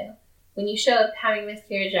because, when you show up having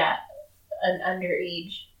miscarriage at an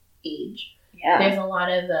underage age, there's a lot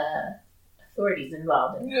of authorities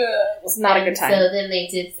involved in it. It was not a good time. So then they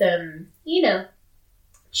did some,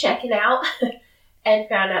 checking out and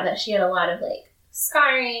found out that she had a lot of, like,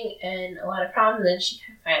 scarring and a lot of problems. And then she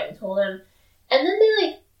finally told him. And then they,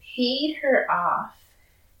 like, paid her off.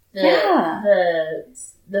 The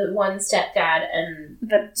one stepdad and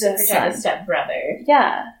the protective stepbrother.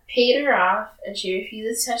 Yeah. Paid her off, and she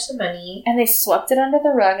refuses to touch the money. And they swept it under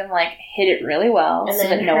the rug and, like, hid it really well and so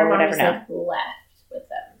that no one would ever know. Like, left with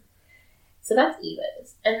them. So that's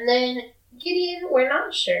Eva's. And then Gideon, we're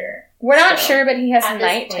not sure. We're not sure, but he has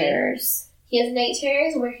night terrors. He has night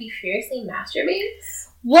terrors where he furiously masturbates.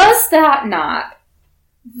 Was that not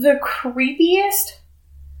the creepiest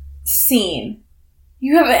scene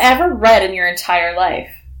you have ever read in your entire life?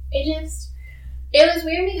 It was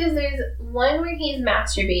weird because there's one where he's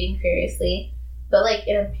masturbating furiously, but, like,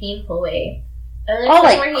 in a painful way. And there's all,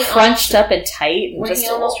 like, where he crunched up and tight. And where he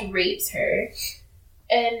almost rapes her.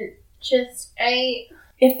 And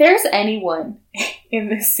if there's anyone in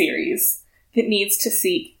this series that needs to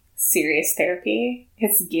seek serious therapy,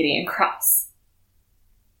 it's Gideon Cross.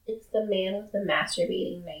 It's the man with the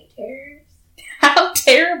masturbating night terrors. How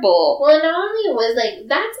terrible. Well, not only was, like,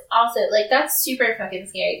 that's also, like, that's super fucking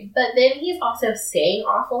scary, but then he's also saying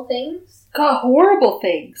awful things. God, horrible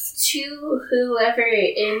things. To whoever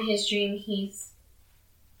in his dream he's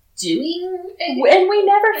doing. And we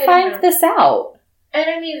never find this out. And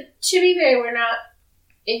I mean, to be fair, we're not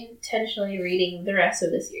intentionally reading the rest of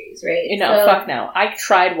the series, right? Fuck no. I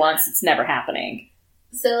tried once, it's never happening.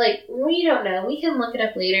 So, like, we don't know. We can look it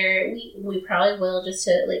up later. We probably will just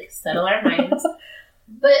to, like, settle our minds.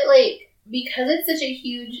 But, like, because it's such a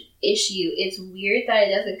huge issue, it's weird that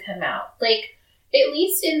it doesn't come out. Like, at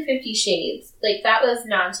least in 50 Shades, like, that was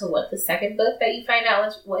not until, the second book that you find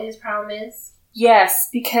out what his problem is? Yes,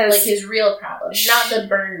 because... Like, his real problem, not the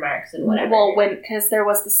burn marks and whatever. Well, because there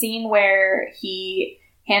was the scene where he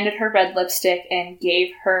handed her red lipstick and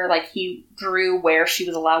gave her, like, he drew where she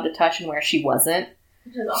was allowed to touch and where she wasn't.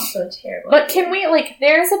 Which is also terrible. But can we, like,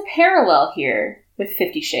 there's a parallel here with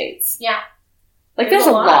 50 Shades. Yeah. Like, there's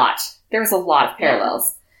a lot. There's a lot of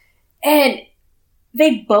parallels. Yeah. And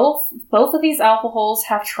they both of these alcohols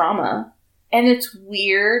have trauma. And it's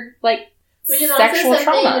weird, like, which is sexual also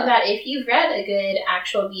something trauma. That if you've read a good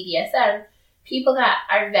actual BDSM, people that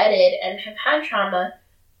are vetted and have had trauma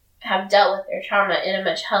have dealt with their trauma in a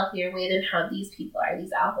much healthier way than how these people are,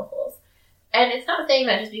 these alcohols. And it's not saying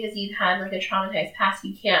that just because you've had like a traumatized past,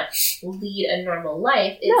 you can't lead a normal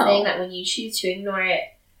life. It's saying that when you choose to ignore it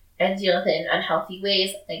and deal with it in unhealthy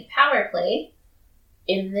ways, like power play,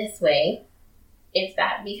 in this way, it's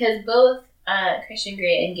bad. Because both Christian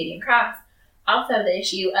Grey and Gideon Cross also have the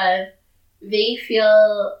issue of they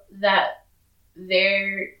feel that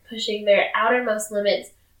they're pushing their outermost limits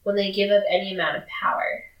when they give up any amount of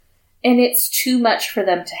power. And it's too much for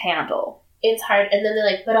them to handle. It's hard. And then they're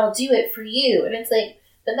like, but I'll do it for you. And it's like,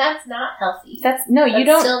 but that's not healthy. That's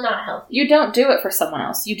still not healthy. You don't do it for someone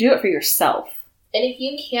else. You do it for yourself. And if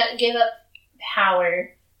you can't give up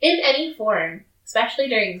power in any form, especially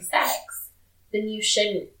during sex, then you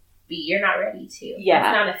shouldn't be. You're not ready to. Yeah.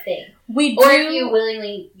 That's not a thing. Or if you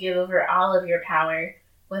willingly give over all of your power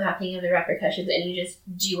without thinking of the repercussions and you just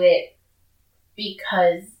do it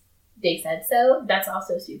because they said so, that's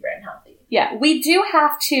also super unhealthy. Yeah, we do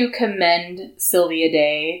have to commend Sylvia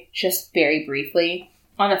Day, just very briefly,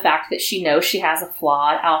 on the fact that she knows she has a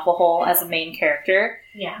flawed alcohol as a main character.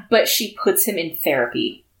 Yeah. But she puts him in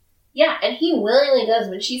therapy. Yeah, and he willingly does.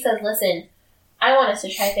 When she says, listen, I want us to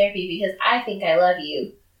try therapy because I think I love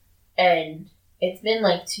you. And it's been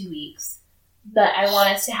like 2 weeks. But I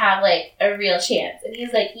want us to have like a real chance. And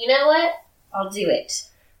he's like, you know what? I'll do it.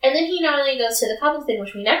 And then he not only goes to the couples thing,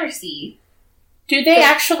 which we never see. Do they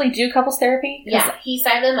actually do couples therapy? Yeah, he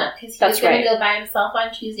signed them up because he was going to go by himself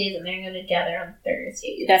on Tuesdays and they're going to gather on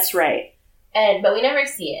Thursdays. That's right. But we never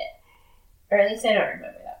see it. Or at least I don't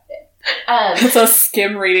remember that bit. It's a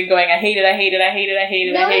skim reading going, I hate it, I hate it, I hate it, I hate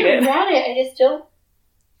it, no, I hate it. I read it. I just don't...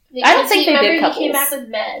 I don't think they did couples. He came back with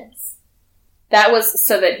meds. That was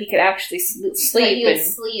so that he could actually sleep. But he would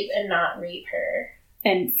sleep and not rape her.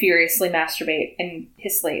 And furiously masturbate in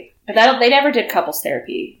his sleep. But they never did couples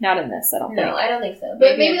therapy. Not in this, I don't think. No, I don't think so.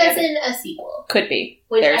 But maybe that's in a sequel. Could be.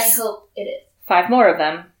 Which I hope it is. 5 more of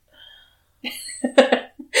them.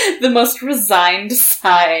 The most resigned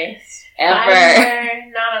sigh ever. 5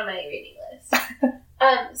 more, not on my reading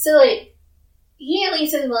list. So, like, he at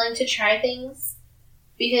least is willing to try things.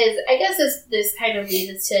 Because I guess this kind of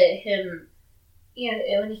leads to him, you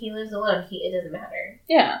know, when he lives alone, it doesn't matter.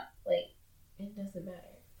 Yeah. Like, it doesn't matter.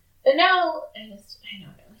 But now, I don't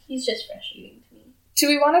know. He's just frustrating to me. Do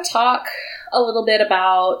we want to talk a little bit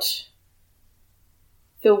about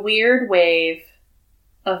the weird wave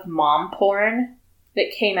of mom porn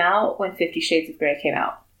that came out when 50 Shades of Grey came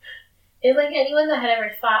out? It's like anyone that had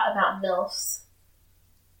ever thought about MILFs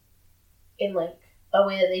in, like, a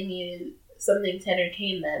way that they needed something to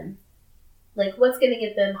entertain them. Like, what's going to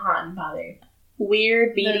get them hot and bothered?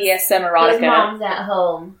 Weird BDSM erotica. Those moms at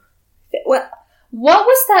home. What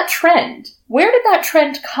was that trend? Where did that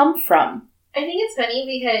trend come from? I think it's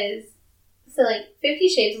funny because, so, like, 50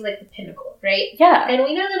 Shades was, like, the pinnacle, right? Yeah. And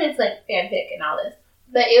we know that it's, like, fanfic and all this.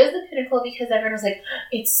 But it was the pinnacle because everyone was like,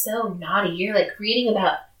 it's so naughty. You're, like, reading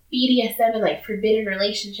about BDSM and, like, forbidden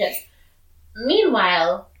relationships.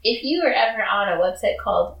 Meanwhile, if you were ever on a website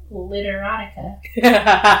called Literotica,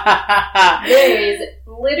 there is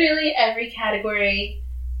literally every category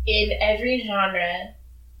in every genre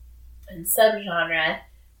and subgenre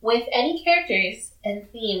with any characters and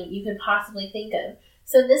theme you could possibly think of.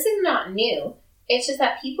 So this is not new. It's just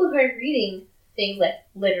that people who are reading things like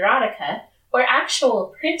Literotica or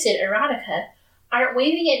actual printed erotica aren't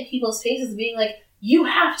waving it in people's faces being like, you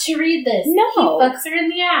have to read this. No. He fucks her in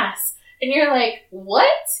the ass. And you're like,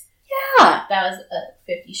 what? Yeah. That was a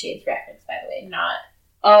 50 Shades reference, by the way, not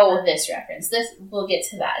this reference. We'll get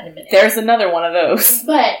to that in a minute. There's another one of those.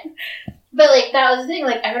 But like, that was the thing.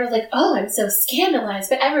 Like, everyone was like, oh, I'm so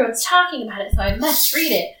scandalized, but everyone's talking about it, so I must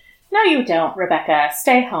read it. No, you don't, Rebecca.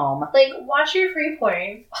 Stay home. Like, watch your free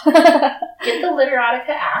porn. Get the Literotica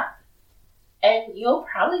app, and you'll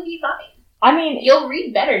probably be fine. I mean, you'll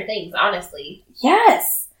read better things, honestly.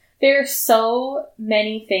 Yes. There are so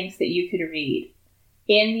many things that you could read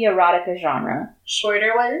in the erotica genre.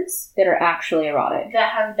 Shorter ones. That are actually erotic.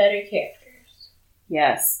 That have better characters.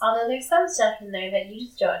 Yes. Although there's some stuff in there that you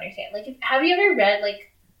just don't understand. Like, have you ever read,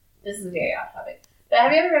 like, this is a very off topic, but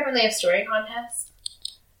have you ever read when they have story contests?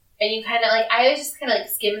 And you kind of, like, I always just kind of, like,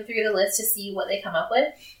 skim through the list to see what they come up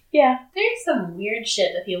with. Yeah. There's some weird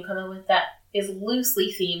shit that people come up with that is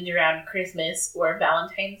loosely themed around Christmas or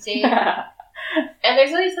Valentine's Day. And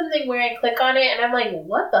there's always something where I click on it and I'm like,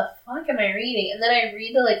 what the fuck am I reading? And then I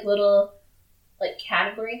read the, like, little, like,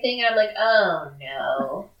 category thing and I'm like, oh,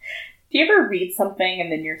 no. Do you ever read something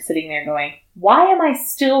and then you're sitting there going, why am I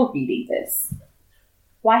still reading this?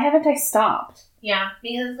 Why haven't I stopped? Yeah,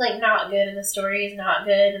 because it's, like, not good and the story is not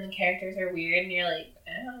good and the characters are weird and you're like,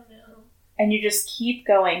 I don't know. And you just keep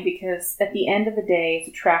going because at the end of the day, it's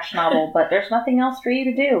a trash novel, but there's nothing else for you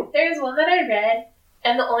to do. There's one that I read,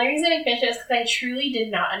 and the only reason I finished it is because I truly did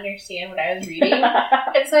not understand what I was reading.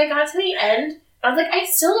 And so I got to the end, I was like, I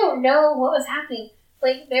still don't know what was happening.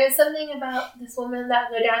 Like, there was something about this woman that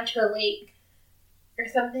would go down to a lake or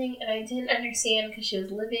something, and I didn't understand because she was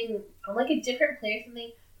living on, like, a different place or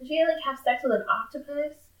something. But she had, like, have sex with an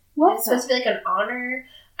octopus. What? It's supposed to be, like, an honor.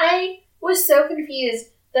 I was so confused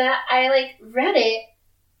that I, like, read it,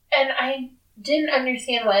 and I didn't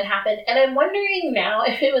understand what had happened. And I'm wondering now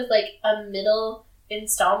if it was, like, a middle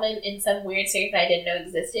installment in some weird series I didn't know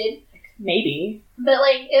existed. Maybe. But,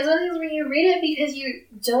 like, it's one of those where you read it because you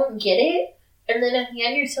don't get it, and then at the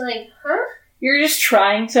end you're still like, huh? You're just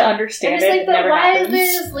trying to understand it. Like, but never why happens.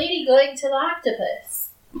 is this lady going to the octopus?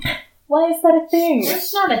 Why is that a thing?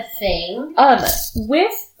 That's not a thing.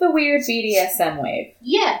 With the weird BDSM wave,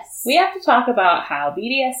 Yes. we have to talk about how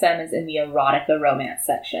BDSM is in the erotica romance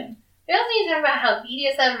section. We also need to talk about how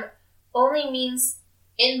BDSM only means,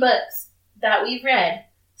 in books that we've read,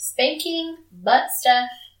 spanking, butt stuff,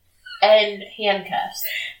 and handcuffs.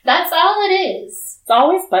 That's all it is. It's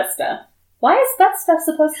always butt stuff. Why is butt stuff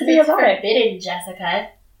supposed to be It's erotic? forbidden, Jessica.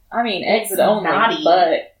 I mean, It's exit only, naughty.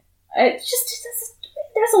 but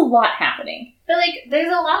there's a lot happening. But, like,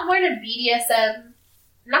 there's a lot more to BDSM.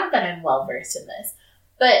 Not that I'm well versed in this,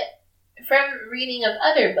 but from reading of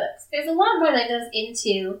other books, there's a lot more that goes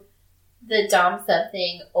into the dom sub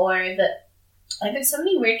thing, or the, like, there's so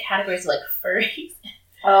many weird categories of, like, furries.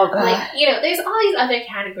 Oh, God. Like, you know, there's all these other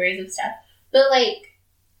categories of stuff. But, like,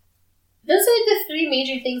 those are like the three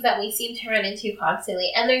major things that we seem to run into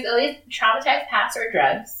constantly. And there's always traumatized past or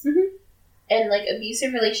drugs. Mhm. And, like,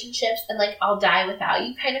 abusive relationships and, like, I'll die without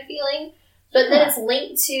you kind of feeling. But then it's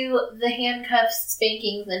linked to the handcuffs,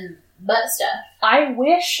 spankings, and butt stuff. I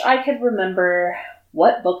wish I could remember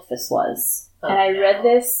what book this was. Oh, and I read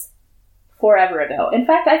this forever ago. In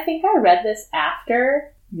fact, I think I read this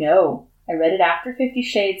after... No. I read it after 50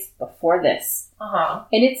 Shades, before this. Uh-huh.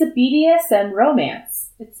 And it's a BDSM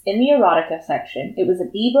romance. It's in the erotica section. It was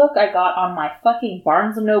an ebook I got on my fucking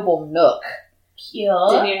Barnes & Noble Nook. Cute.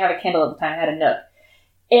 Didn't even have a Kindle at the time. I had a Nook.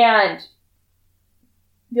 And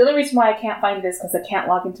the only reason why I can't find it is because I can't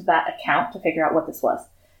log into that account to figure out what this was.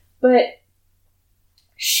 But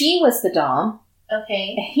she was the dom.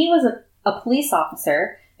 Okay. And he was a police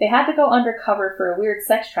officer. They had to go undercover for a weird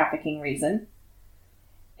sex trafficking reason.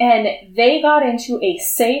 And they got into a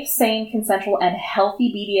safe, sane, consensual, and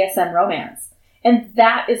healthy BDSM romance. And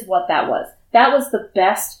that is what that was. That was the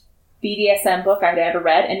best BDSM book I've ever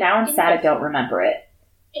read, and now I'm sad I don't remember it.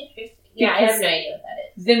 Interesting. Yeah, I have no idea what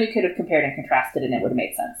that is. Then we could have compared and contrasted, and it would have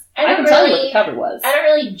made sense. I I don't can tell you what really- the cover was. I don't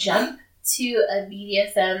really jump to a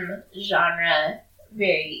BDSM genre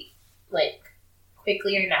very, like,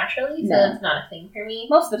 quickly or naturally, so No. it's not a thing for me.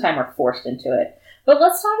 Most of the time we're forced into it. But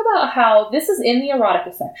let's talk about how this is in the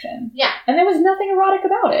erotica section. Yeah. And there was nothing erotic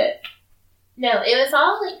about it. No, it was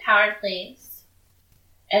all, like, power plays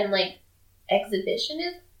and, like,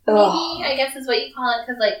 exhibitionism, maybe, Ugh. I guess is what you call it,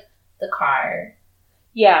 because, like, the car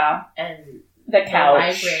Yeah, and the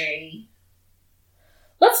couch. the library.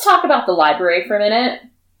 Let's talk about the library for a minute.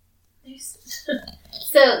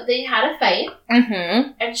 So they had a fight,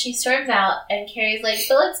 Mm-hmm. and she storms out, and Carrie's like,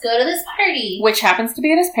 so let's go to this party Which happens to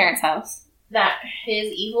be at his parents' house. that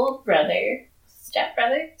his evil brother,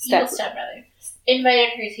 stepbrother, invited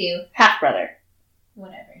her to, Half-brother.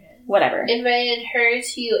 whatever it is. Whatever. Invited her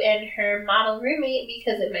to and her model roommate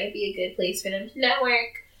because it might be a good place for them to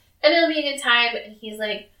network, and it'll be a good time. And he's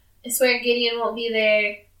like, I swear Gideon won't be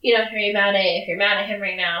there. You don't have to worry about it. If you're mad at him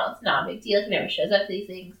right now, it's not a big deal. He never shows up to these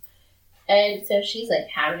things. And so she's like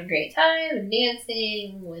having a great time and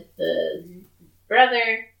dancing with the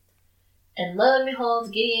brother. And lo and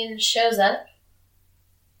behold, Gideon shows up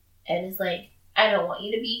and is like, I don't want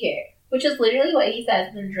you to be here. Which is literally what he says,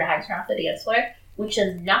 and then drags her off the dance floor, which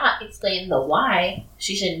does not explain the why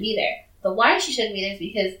she shouldn't be there. The why she shouldn't be there is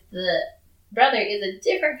because the brother is a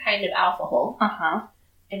different kind of alpha hole, Uh-huh.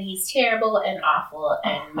 and he's terrible and awful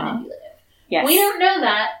and manipulative. Yes. We don't know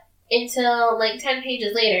that until, like, 10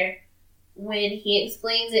 pages later, when he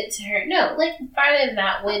explains it to her. No, like, farther than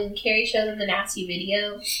that, when Carrie shows him the nasty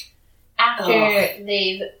video, after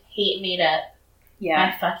they've hate made up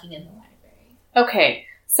Yeah. by fucking in the library. Okay.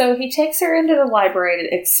 So he takes her into the library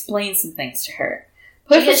to explain some things to her.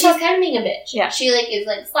 Because Pushes she's her... kind of being a bitch. Yeah. She, like, is,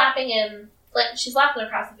 like, slapping him. Like, she's slapping him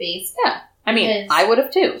across the face. Yeah. I mean, Because I would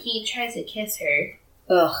have too. He tries to kiss her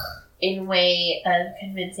Ugh. in way of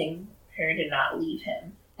convincing her to not leave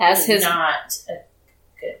him. As It's his... not a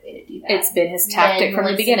good way to do that. It's been his tactic Men from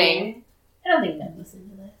the listening- beginning. I don't think men listen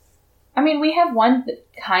to this. I mean, we have one that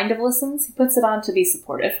kind of listens. He puts it on to be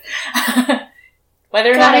supportive.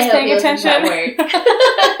 Whether or not he's paying attention.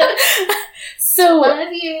 So,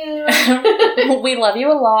 love you. We love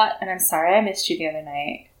you a lot, and I'm sorry I missed you the other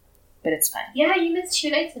night, but it's fine. Yeah, you missed 2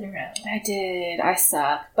 nights in a row. I did. I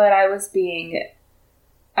suck. But I was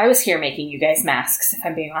here making you guys masks, if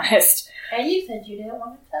I'm being honest. And you said you didn't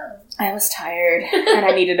want to tell. I was tired, and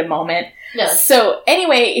I needed a moment. No. So,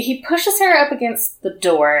 anyway, he pushes her up against the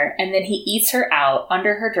door, and then he eats her out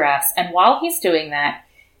under her dress, and while he's doing that,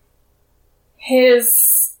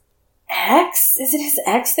 his ex? Is it his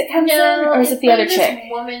ex that comes in? Or is it the other chick?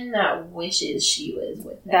 This woman that wishes she was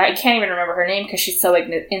with him. I can't even remember her name because she's so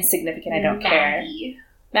insignificant I don't care.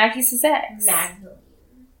 Maggie's his ex. Magdalene.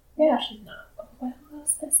 Yeah. She's not. What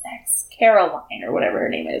was this ex? Caroline or whatever her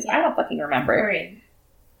name is. I don't fucking remember. Corinne.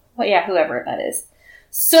 Well, yeah, whoever that is.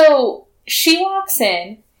 So, she walks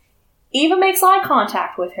in. Eva makes eye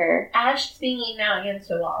contact with her. As she's being eaten out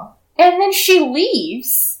against a wall. And then she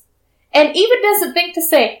leaves. And Eva doesn't think to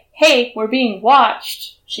say, hey, we're being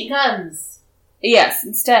watched. She comes. Yes,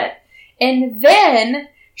 instead. And then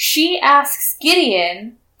she asks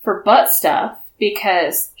Gideon for butt stuff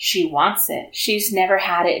because she wants it. She's never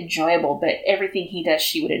had it enjoyable, but everything he does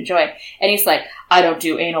she would enjoy. And he's like, I don't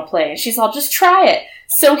do anal play. And she's all, just try it.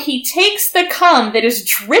 So he takes the cum that is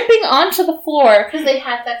dripping onto the floor. Because they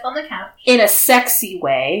had sex on the couch. In a sexy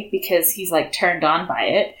way, because he's like turned on by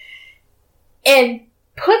it. And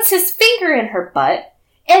puts his finger in her butt.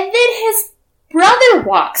 And then his brother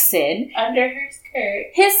walks in. Under her skirt.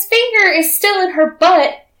 His finger is still in her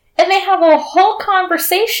butt. And they have a whole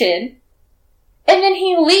conversation. And then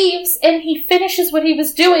he leaves and he finishes what he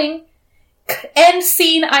was doing. End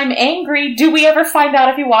scene, I'm angry. Do we ever find out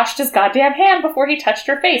if he washed his goddamn hand before he touched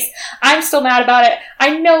her face? I'm still mad about it.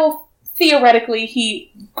 I know theoretically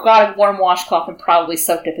he got a warm washcloth and probably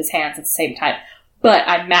soaked up his hands at the same time. But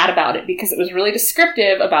I'm mad about it because it was really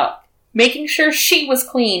descriptive about making sure she was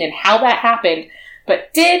clean and how that happened.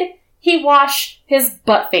 But did he wash his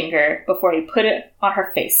butt finger before he put it on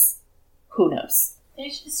her face? Who knows?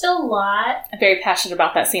 There's just a lot. I'm very passionate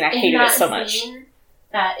about that scene. I hated it so much.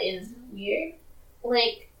 That is weird.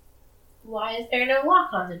 Like, why is there no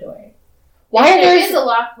lock on the door? Why if there is a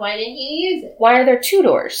lock, why didn't you use it? Why are there 2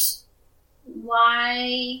 doors?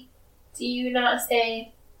 Why do you not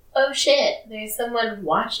say, oh shit, there's someone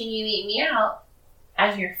watching you eat me out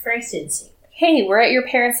as your first instinct? Hey, we're at your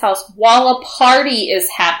parents' house while a party is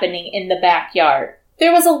happening in the backyard.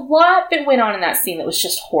 There was a lot that went on in that scene that was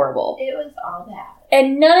just horrible. It was all bad.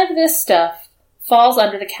 And none of this stuff falls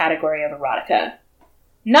under the category of erotica.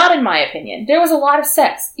 Not in my opinion. There was a lot of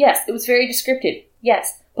sex. Yes, it was very descriptive.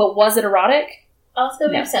 Yes. But was it erotic? Also,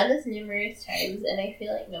 No. we've said this numerous times, and I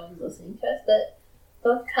feel like no one's listening to us, but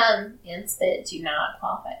both cum and spit do not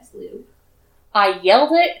qualify as lube. I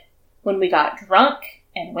yelled it when we got drunk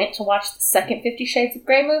and went to watch the second 50 Shades of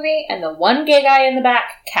Grey movie, and the one gay guy in the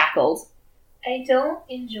back cackled. I don't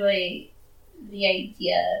enjoy the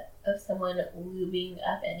idea of someone lubing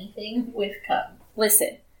up anything with cum.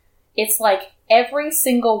 Listen, it's like every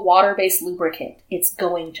single water-based lubricant, it's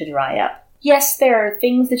going to dry up. Yes, there are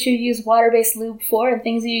things that you use water-based lube for and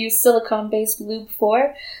things you use silicone-based lube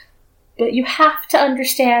for, but you have to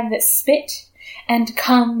understand that spit and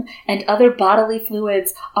cum and other bodily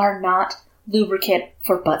fluids are not lubricant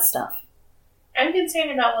for butt stuff. I'm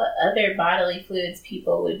concerned about what other bodily fluids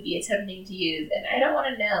people would be attempting to use, and I don't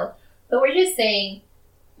want to know. But we're just saying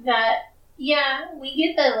that, yeah, we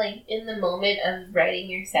get that, like, in the moment of writing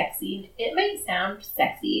your sex scene, it might sound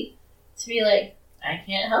sexy to be like, I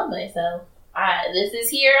can't help myself. This is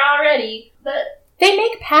here already. But they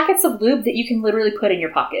make packets of lube that you can literally put in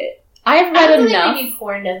your pocket. I have read enough. Maybe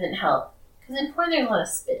porn doesn't help. Because in porn there's a lot of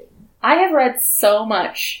spitting. I have read so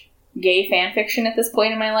much gay fanfiction at this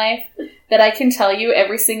point in my life that I can tell you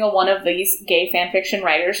every single one of these gay fanfiction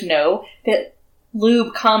writers know that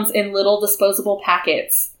lube comes in little disposable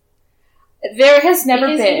packets. There has never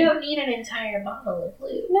been. Because you don't need an entire bottle of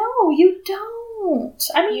lube. No, you don't.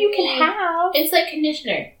 I mean, you can have. It's like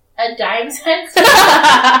conditioner. A dime cent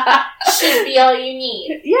should be all you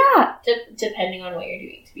need. Yeah. Depending on what you're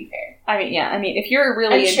doing, to be fair. I mean, yeah. I mean, if you're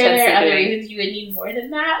really I'm sure there are other doing, reasons you would need more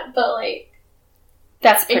than that, but, like,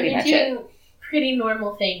 that's pretty much if you're doing pretty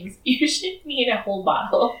normal things, you should need a whole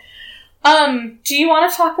bottle. Do you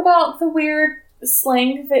want to talk about the weird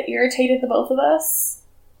slang that irritated the both of us?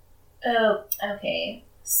 Oh, okay.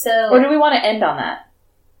 So... Or do we want to end on that?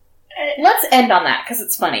 Let's end on that, because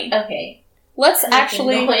it's funny. Okay. Let's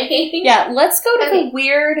actually... Yeah, let's go to the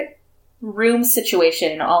weird room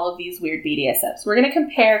situation in all of these weird BDSMs. We're going to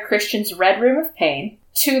compare Christian's red room of pain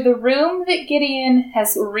to the room that Gideon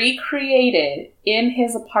has recreated in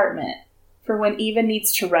his apartment for when Eva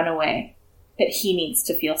needs to run away, that he needs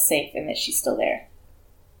to feel safe and that she's still there.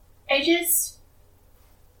 I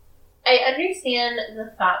understand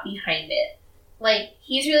the thought behind it. Like,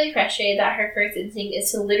 he's really frustrated that her first instinct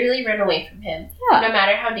is to literally run away from him, no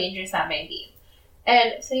matter how dangerous that might be.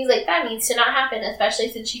 And so he's like, that needs to not happen, especially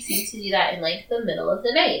since she seems to do that in, like, the middle of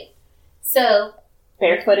the night. So,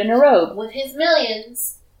 barefoot in a robe. With his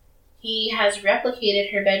millions, he has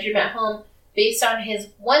replicated her bedroom at home based on his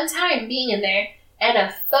one time being in there and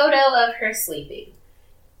a photo of her sleeping.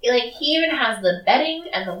 Like, he even has the bedding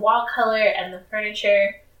and the wall color and the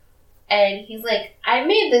furniture. And he's like, I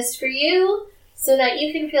made this for you so that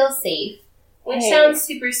you can feel safe. Which sounds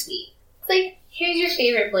super sweet. It's like, here's your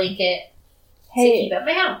favorite blanket to keep at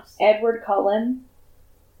my house. Edward Cullen,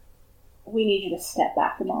 we need you to step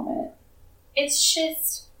back a moment. It's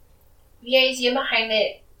just, the idea behind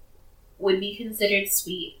it would be considered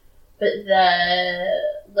sweet. But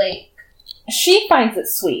she finds it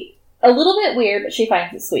sweet. A little bit weird, but she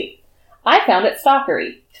finds it sweet. I found it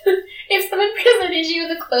stalkery. If someone presented you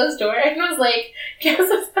with a closed door and was like, guess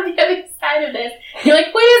what's on the other side of this? You're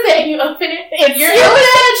like, what is it? And you open it. It's your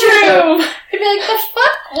bedroom! I'd be like, the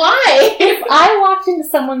fuck? Why? If I walked into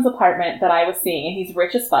someone's apartment that I was seeing and he's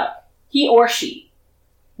rich as fuck, he or she,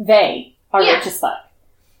 they are rich as fuck,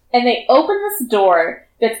 and they open this door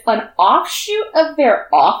that's an offshoot of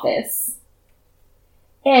their office,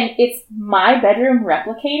 and it's my bedroom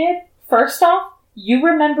replicated, first off, you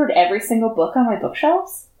remembered every single book on my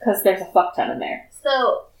bookshelves? Because there's a fuck ton in there.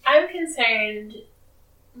 So, I'm concerned,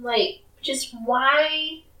 just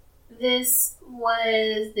why this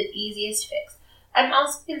was the easiest fix. I'm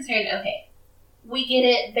also concerned, okay, we get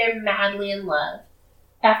it, they're madly in love.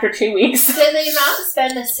 After 2 weeks. Do they not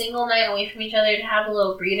spend a single night away from each other to have a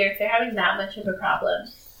little breather if they're having that much of a problem?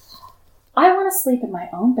 I want to sleep in my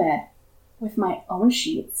own bed, with my own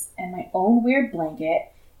sheets, and my own weird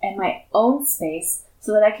blanket, and my own space,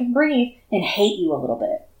 so that I can breathe and hate you a little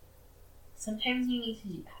bit. Sometimes you need to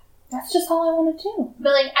do that. That's just all I want to do.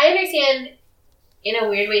 But, I understand, in a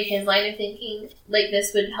weird way, his line of thinking,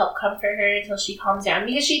 this would help comfort her until she calms down.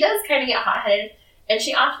 Because she does kind of get hot-headed, and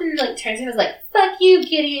she often, turns to him and is like, fuck you,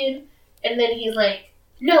 Gideon! And then he's like,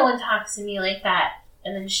 no one talks to me like that.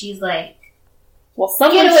 And then she's like, well,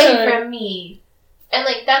 someone get away from me. And,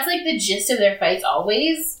 that's, the gist of their fights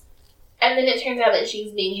always. And then it turns out that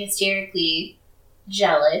she's being hysterically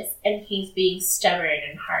jealous, and he's being stubborn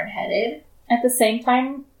and hard-headed. At the same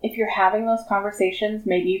time, if you're having those conversations,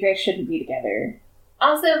 maybe you guys shouldn't be together.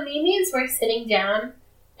 Also, maybe it's worth sitting down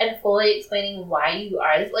and fully explaining why you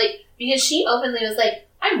are. Because she openly was like,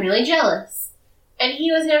 I'm really jealous. And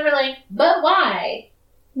he was never like, but why?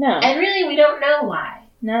 No. And really, we don't know why.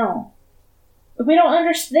 No. We don't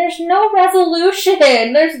understand. There's no resolution.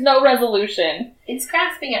 There's no resolution. It's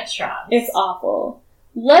grasping at straws. It's awful.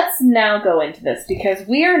 Let's now go into this, because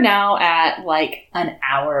we are now at, an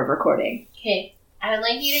hour of recording. Okay. I would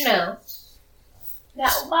like you to know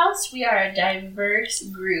that whilst we are a diverse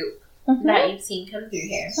group that you've seen come through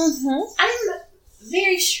here, I'm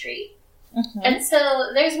very straight. And so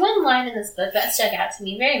there's one line in this book that stuck out to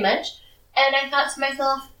me very much, and I thought to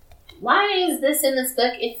myself, why is this in this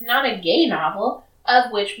book? It's not a gay novel,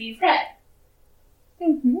 of which we've read.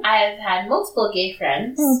 I've had multiple gay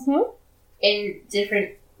friends in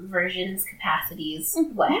different versions, capacities,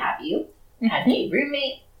 what have you. Had a gay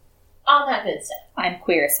roommate, all that good stuff. I'm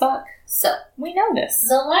queer as fuck. So, we know this.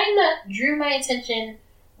 The line that drew my attention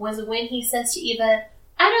was when he says to Eva,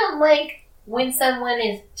 I don't like when someone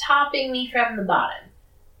is topping me from the bottom.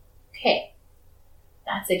 Okay.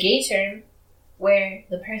 That's a gay term where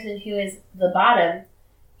the person who is the bottom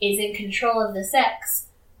is in control of the sex,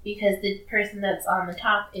 because the person that's on the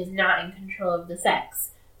top is not in control of the sex.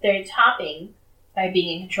 They're topping by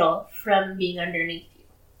being in control from being underneath you.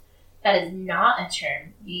 That is not a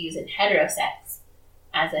term you use in heterosex.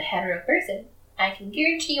 As a hetero person, I can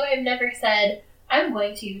guarantee you I've never said, I'm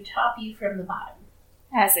going to top you from the bottom.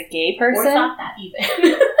 As a gay person? Or thought that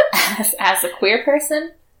even. as a queer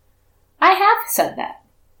person, I have said that.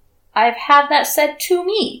 I've had that said to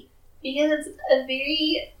me. Because it's a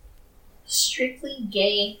very strictly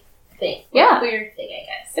gay thing. Yeah. Queer thing, I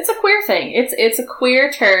guess. It's a queer thing. It's a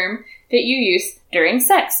queer term that you use during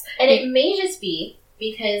sex. And it may just be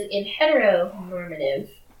because in heteronormative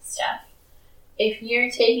stuff, if you're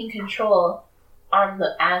taking control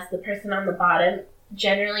as the person on the bottom,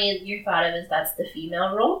 generally you're thought of as that's the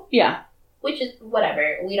female role. Yeah. Which is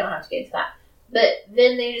whatever. We don't have to get into that. But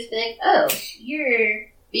then they just be like, oh, you're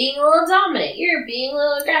being a little dominant. You're being a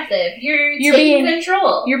little aggressive. You're taking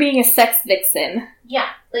control. You're being a sex vixen. Yeah,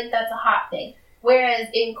 like that's a hot thing. Whereas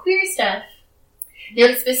in queer stuff,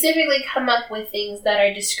 they specifically come up with things that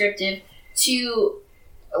are descriptive to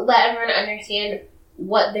let everyone understand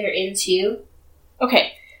what they're into.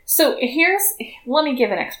 Okay, so let me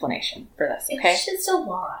give an explanation for this, okay? It's just a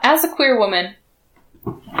lot. As a queer woman,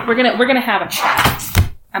 we're gonna have a chat.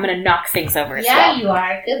 I'm gonna knock things over as well. Yeah, you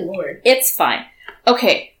are. Good lord. It's fine.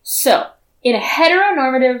 Okay, so, in a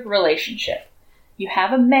heteronormative relationship, you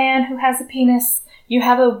have a man who has a penis, you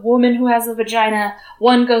have a woman who has a vagina,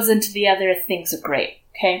 one goes into the other, things are great,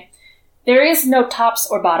 okay? There is no tops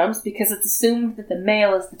or bottoms because it's assumed that the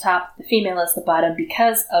male is the top, the female is the bottom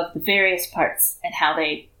because of the various parts and how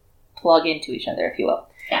they plug into each other, if you will.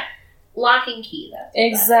 Yeah. Lock and key, though.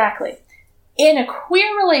 Exactly. In a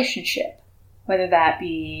queer relationship, whether that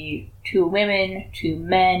be two women, two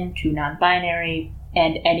men, two non-binary,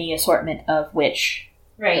 and any assortment of which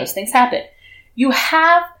those things happen, you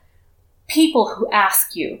have people who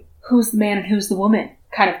ask you, who's the man and who's the woman?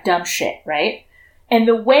 Kind of dumb shit, right? And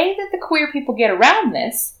the way that the queer people get around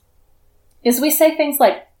this is we say things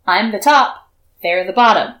like, I'm the top, they're the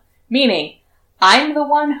bottom. Meaning, I'm the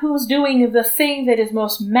one who's doing the thing that is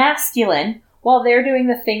most masculine while they're doing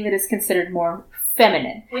the thing that is considered more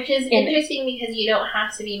feminine. Which is interesting because you don't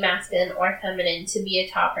have to be masculine or feminine to be a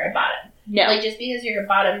top or a bottom. No. Like, just because you're a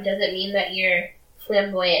bottom doesn't mean that you're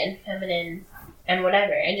flamboyant and feminine and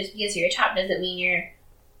whatever. And just because you're a top doesn't mean you're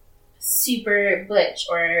super butch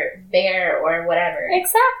or bear or whatever.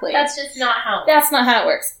 Exactly. That's just not how it works. That's not how it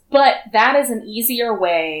works. But that is an easier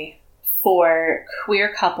way for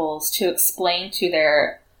queer couples to explain to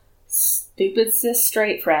their stupid cis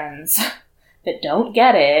straight friends that don't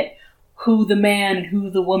get it who the man and who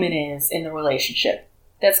the woman is in the relationship.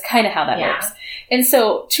 That's kind of how that works. And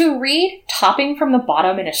so to read topping from the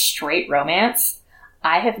bottom in a straight romance,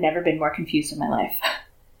 I have never been more confused in my life.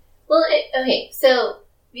 Well, okay, so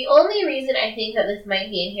the only reason I think that this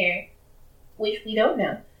might be in here, which we don't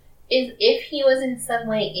know, is if he was in some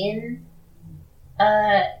way in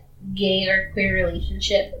a gay or queer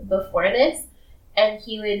relationship before this, and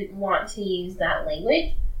he would want to use that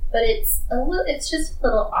language, but it's just a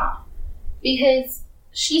little off. Because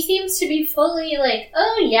she seems to be fully like,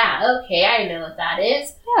 oh yeah, okay, I know what that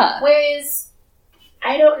is. Yeah. Whereas,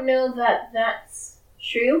 I don't know that that's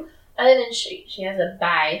true. Other than she has a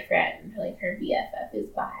bi friend, like her BFF is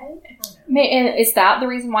bi. I don't know. And is that the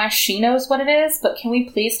reason why she knows what it is? But can we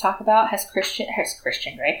please talk about, has Christian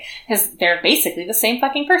Grey, they're basically the same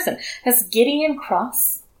fucking person. Has Gideon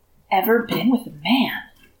Cross ever been with a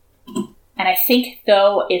man? And I think,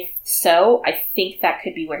 though, if so, I think that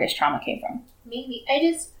could be where his trauma came from. Maybe.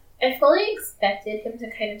 I fully expected him to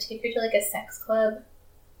kind of take her to, like, a sex club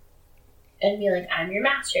and be like, I'm your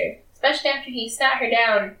master. Especially after he sat her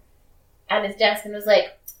down at his desk and was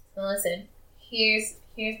like, so listen, here's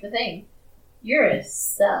the thing. You're a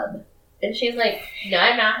sub. And she's like, no,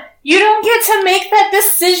 I'm not. You don't get to make that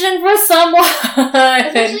decision for someone.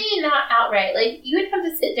 Especially not outright. Like, you would have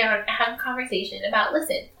to sit down and have a conversation about,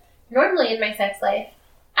 listen, normally in my sex life,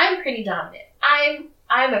 I'm pretty dominant.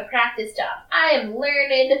 I'm a practice dom. I am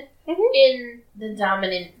learned in the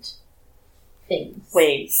dominant things.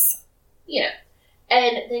 Ways. You know.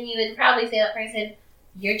 And then you would probably say to that person,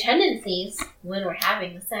 your tendencies when we're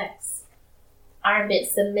having the sex are a bit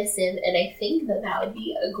submissive, and I think that would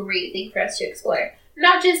be a great thing for us to explore.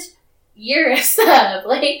 Not just, you're a sub.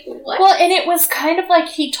 Like, what? Well, and it was kind of like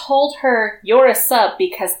he told her, you're a sub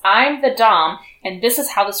because I'm the dom, and this is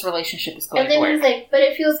how this relationship is going to work. And then he's like, but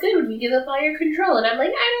it feels good when you give up all your control. And I'm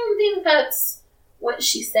like, I don't think that's what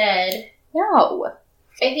she said. No.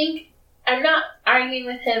 I think I'm not arguing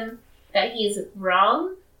with him that he's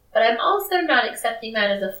wrong, but I'm also not accepting that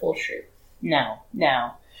as a full truth. No.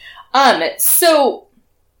 So,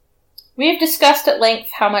 we've discussed at length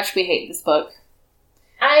how much we hate this book.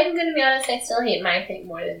 I'm going to be honest, I still hate my pick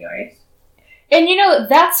more than yours. And you know,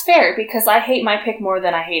 that's fair, because I hate my pick more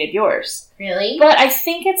than I hated yours. Really? But I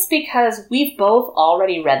think it's because we've both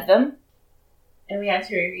already read them. And we had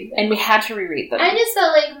to reread them. I just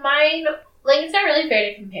felt like mine, like, it's not really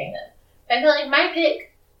fair to compare them. But I felt like my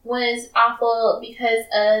pick was awful because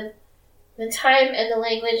of the time and the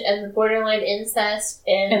language and the borderline incest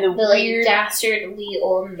and the weird, like, dastardly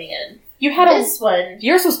old man. You had this one.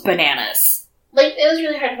 Yours was bananas. Like, it was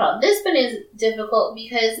really hard to follow. This one is difficult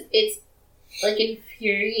because it's, like,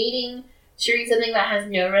 infuriating to read something that has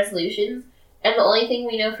no resolutions, and the only thing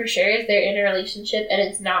we know for sure is they're in a relationship and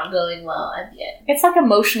it's not going well at the end. It's like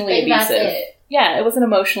emotionally abusive. That's it. Yeah, it was an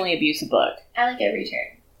emotionally abusive book. I like every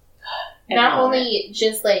turn. Not only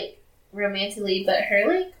just, like, romantically, but her,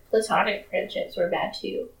 like, platonic friendships were bad,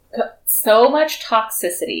 too. So much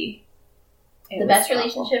toxicity. The best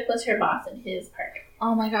relationship was her boss and his partner.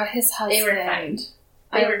 Oh my god, his husband. They were fine.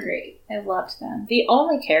 They were great. I loved them. The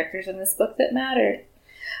only characters in this book that mattered.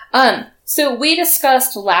 So we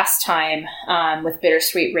discussed last time with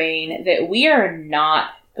Bittersweet Rain that we are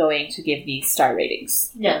not going to give these star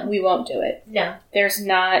ratings. No. We won't do it. No. There's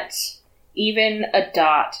not even a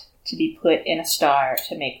dot to be put in a star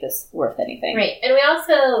to make this worth anything. Right. And we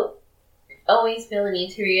also always feel the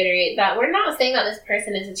need to reiterate that we're not saying that this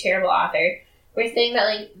person is a terrible author. We're saying that,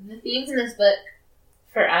 like, the themes in this book,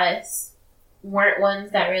 for us, weren't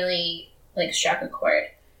ones that really, like, struck a chord.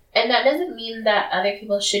 And that doesn't mean that other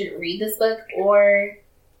people shouldn't read this book or...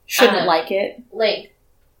 Shouldn't like it. Like,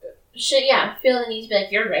 feel the need to be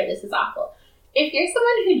like, you're right, this is awful. If you're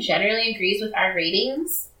someone who generally agrees with our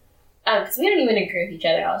ratings, because we don't even agree with each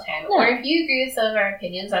other all the time, No. or if you agree with some of our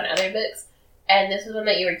opinions on other books, and this is one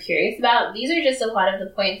that you were curious about, these are just a lot of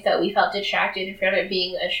the points that we felt detracted from it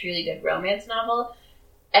being a truly good romance novel.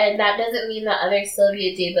 And that doesn't mean that other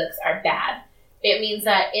Sylvia Day books are bad. It means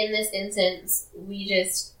that in this instance, we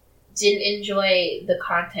just didn't enjoy the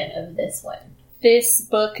content of this one. This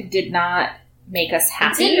book did not make us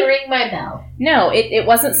happy. It didn't ring my bell. No, it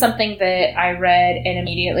wasn't something that I read and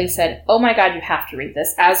immediately said, oh my god, you have to read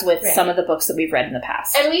this, as with some of the books that we've read in the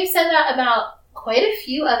past. And we've said that about quite a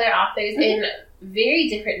few other authors in very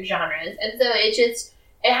different genres. And so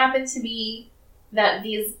it happens to be that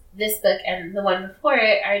this book and the one before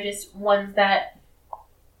it are just ones that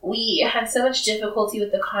we had so much difficulty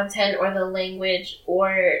with the content or the language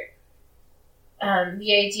or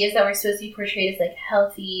the ideas that were supposed to be portrayed as, like,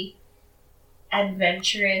 healthy,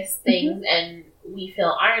 adventurous things, and we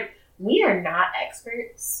feel we are not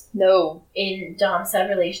experts. No. In dom-sub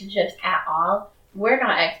relationships at all. We're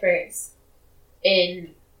not experts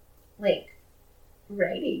in, like,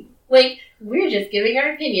 writing. Like, we're just giving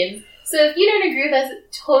our opinions. So if you don't agree with us,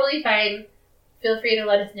 totally fine. Feel free to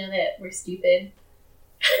let us know that we're stupid.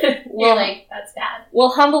 You're like, that's bad. We'll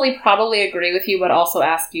humbly probably agree with you, but also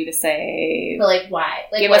ask you to say... But, like, why?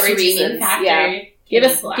 Like, give what us redeeming reasons. factor? Yeah.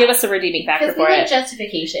 Give us a redeeming factor for we it. like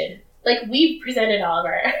justification. Like, we've presented all of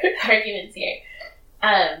our arguments here.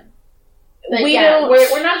 But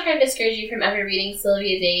we're not trying to discourage you from ever reading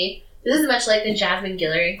Sylvia Day. This is much like the Jasmine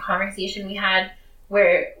Guillory conversation we had,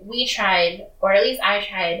 where we tried, or at least I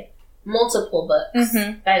tried, multiple books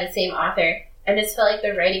by the same author, and just felt like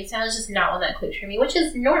the writing style is just not one that clicked for me, which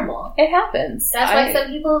is normal. It happens. That's why some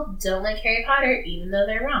people don't like Harry Potter, even though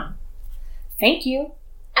they're wrong. Thank you.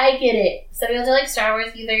 I get it. Some people don't like Star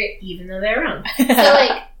Wars either, even though they're wrong. So,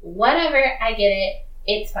 like, whatever, I get it.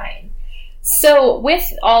 It's fine. So, with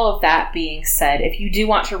all of that being said, if you do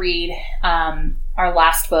want to read our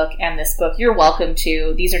last book and this book, you're welcome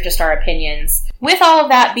to. These are just our opinions. With all of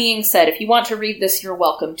that being said, if you want to read this, you're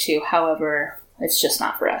welcome to. However, it's just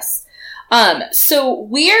not for us. So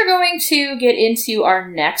we are going to get into our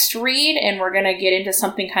next read, and we're going to get into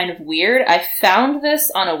something kind of weird. I found this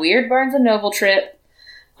on a weird Barnes & Noble trip,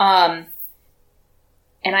 and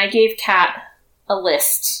I gave Kat a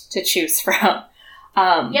list to choose from.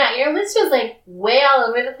 Yeah, your list was, like, way all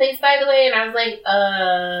over the place, by the way, and I was like,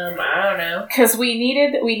 I don't know. Because we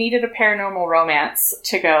needed a paranormal romance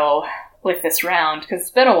to go with this round, because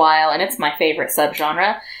it's been a while, and it's my favorite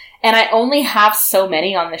subgenre, and I only have so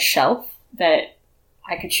many on the shelf that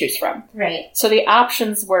I could choose from. Right. So the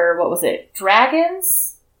options were, what was it?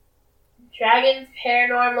 Dragons,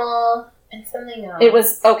 paranormal, and something else. It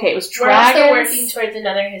was dragons. We're also working towards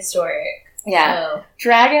another historic. Yeah. So.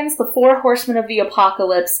 Dragons, the Four Horsemen of the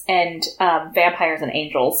Apocalypse, and vampires and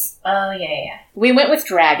angels. Oh, yeah. We went with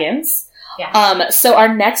dragons. Yeah. So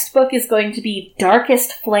our next book is going to be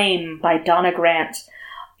Darkest Flame by Donna Grant.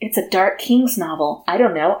 It's a Dark Kings novel. I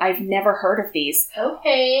don't know. I've never heard of these.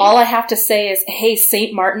 Okay. All I have to say is, hey,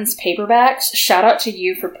 St. Martin's Paperbacks, shout out to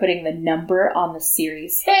you for putting the number on the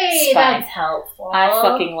series. Hey, that's helpful. I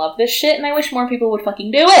fucking love this shit, and I wish more people would fucking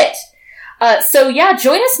do it. So yeah,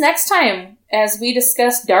 join us next time as we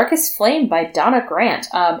discuss Darkest Flame by Donna Grant.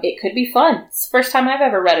 It could be fun. It's the first time I've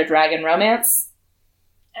ever read a dragon romance.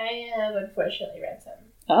 I have unfortunately read some.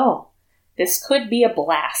 Oh. This could be a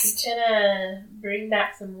blast. It's gonna bring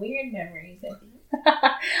back some weird memories, I think.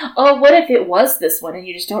 Oh, what if it was this one and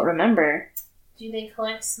you just don't remember? Do they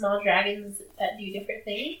collect small dragons that do different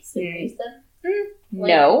things and raise them?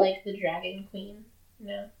 No. Like the Dragon Queen?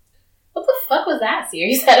 No. What the fuck was that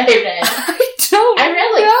series that I read? I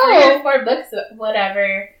read like 3 or 4 books,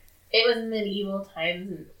 whatever. It was medieval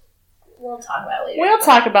times. And We'll talk about it later. We'll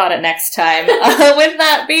talk about it next time. With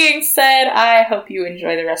that being said, I hope you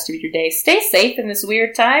enjoy the rest of your day. Stay safe in this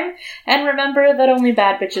weird time, and remember that only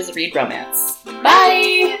bad bitches read romance.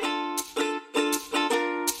 Bye!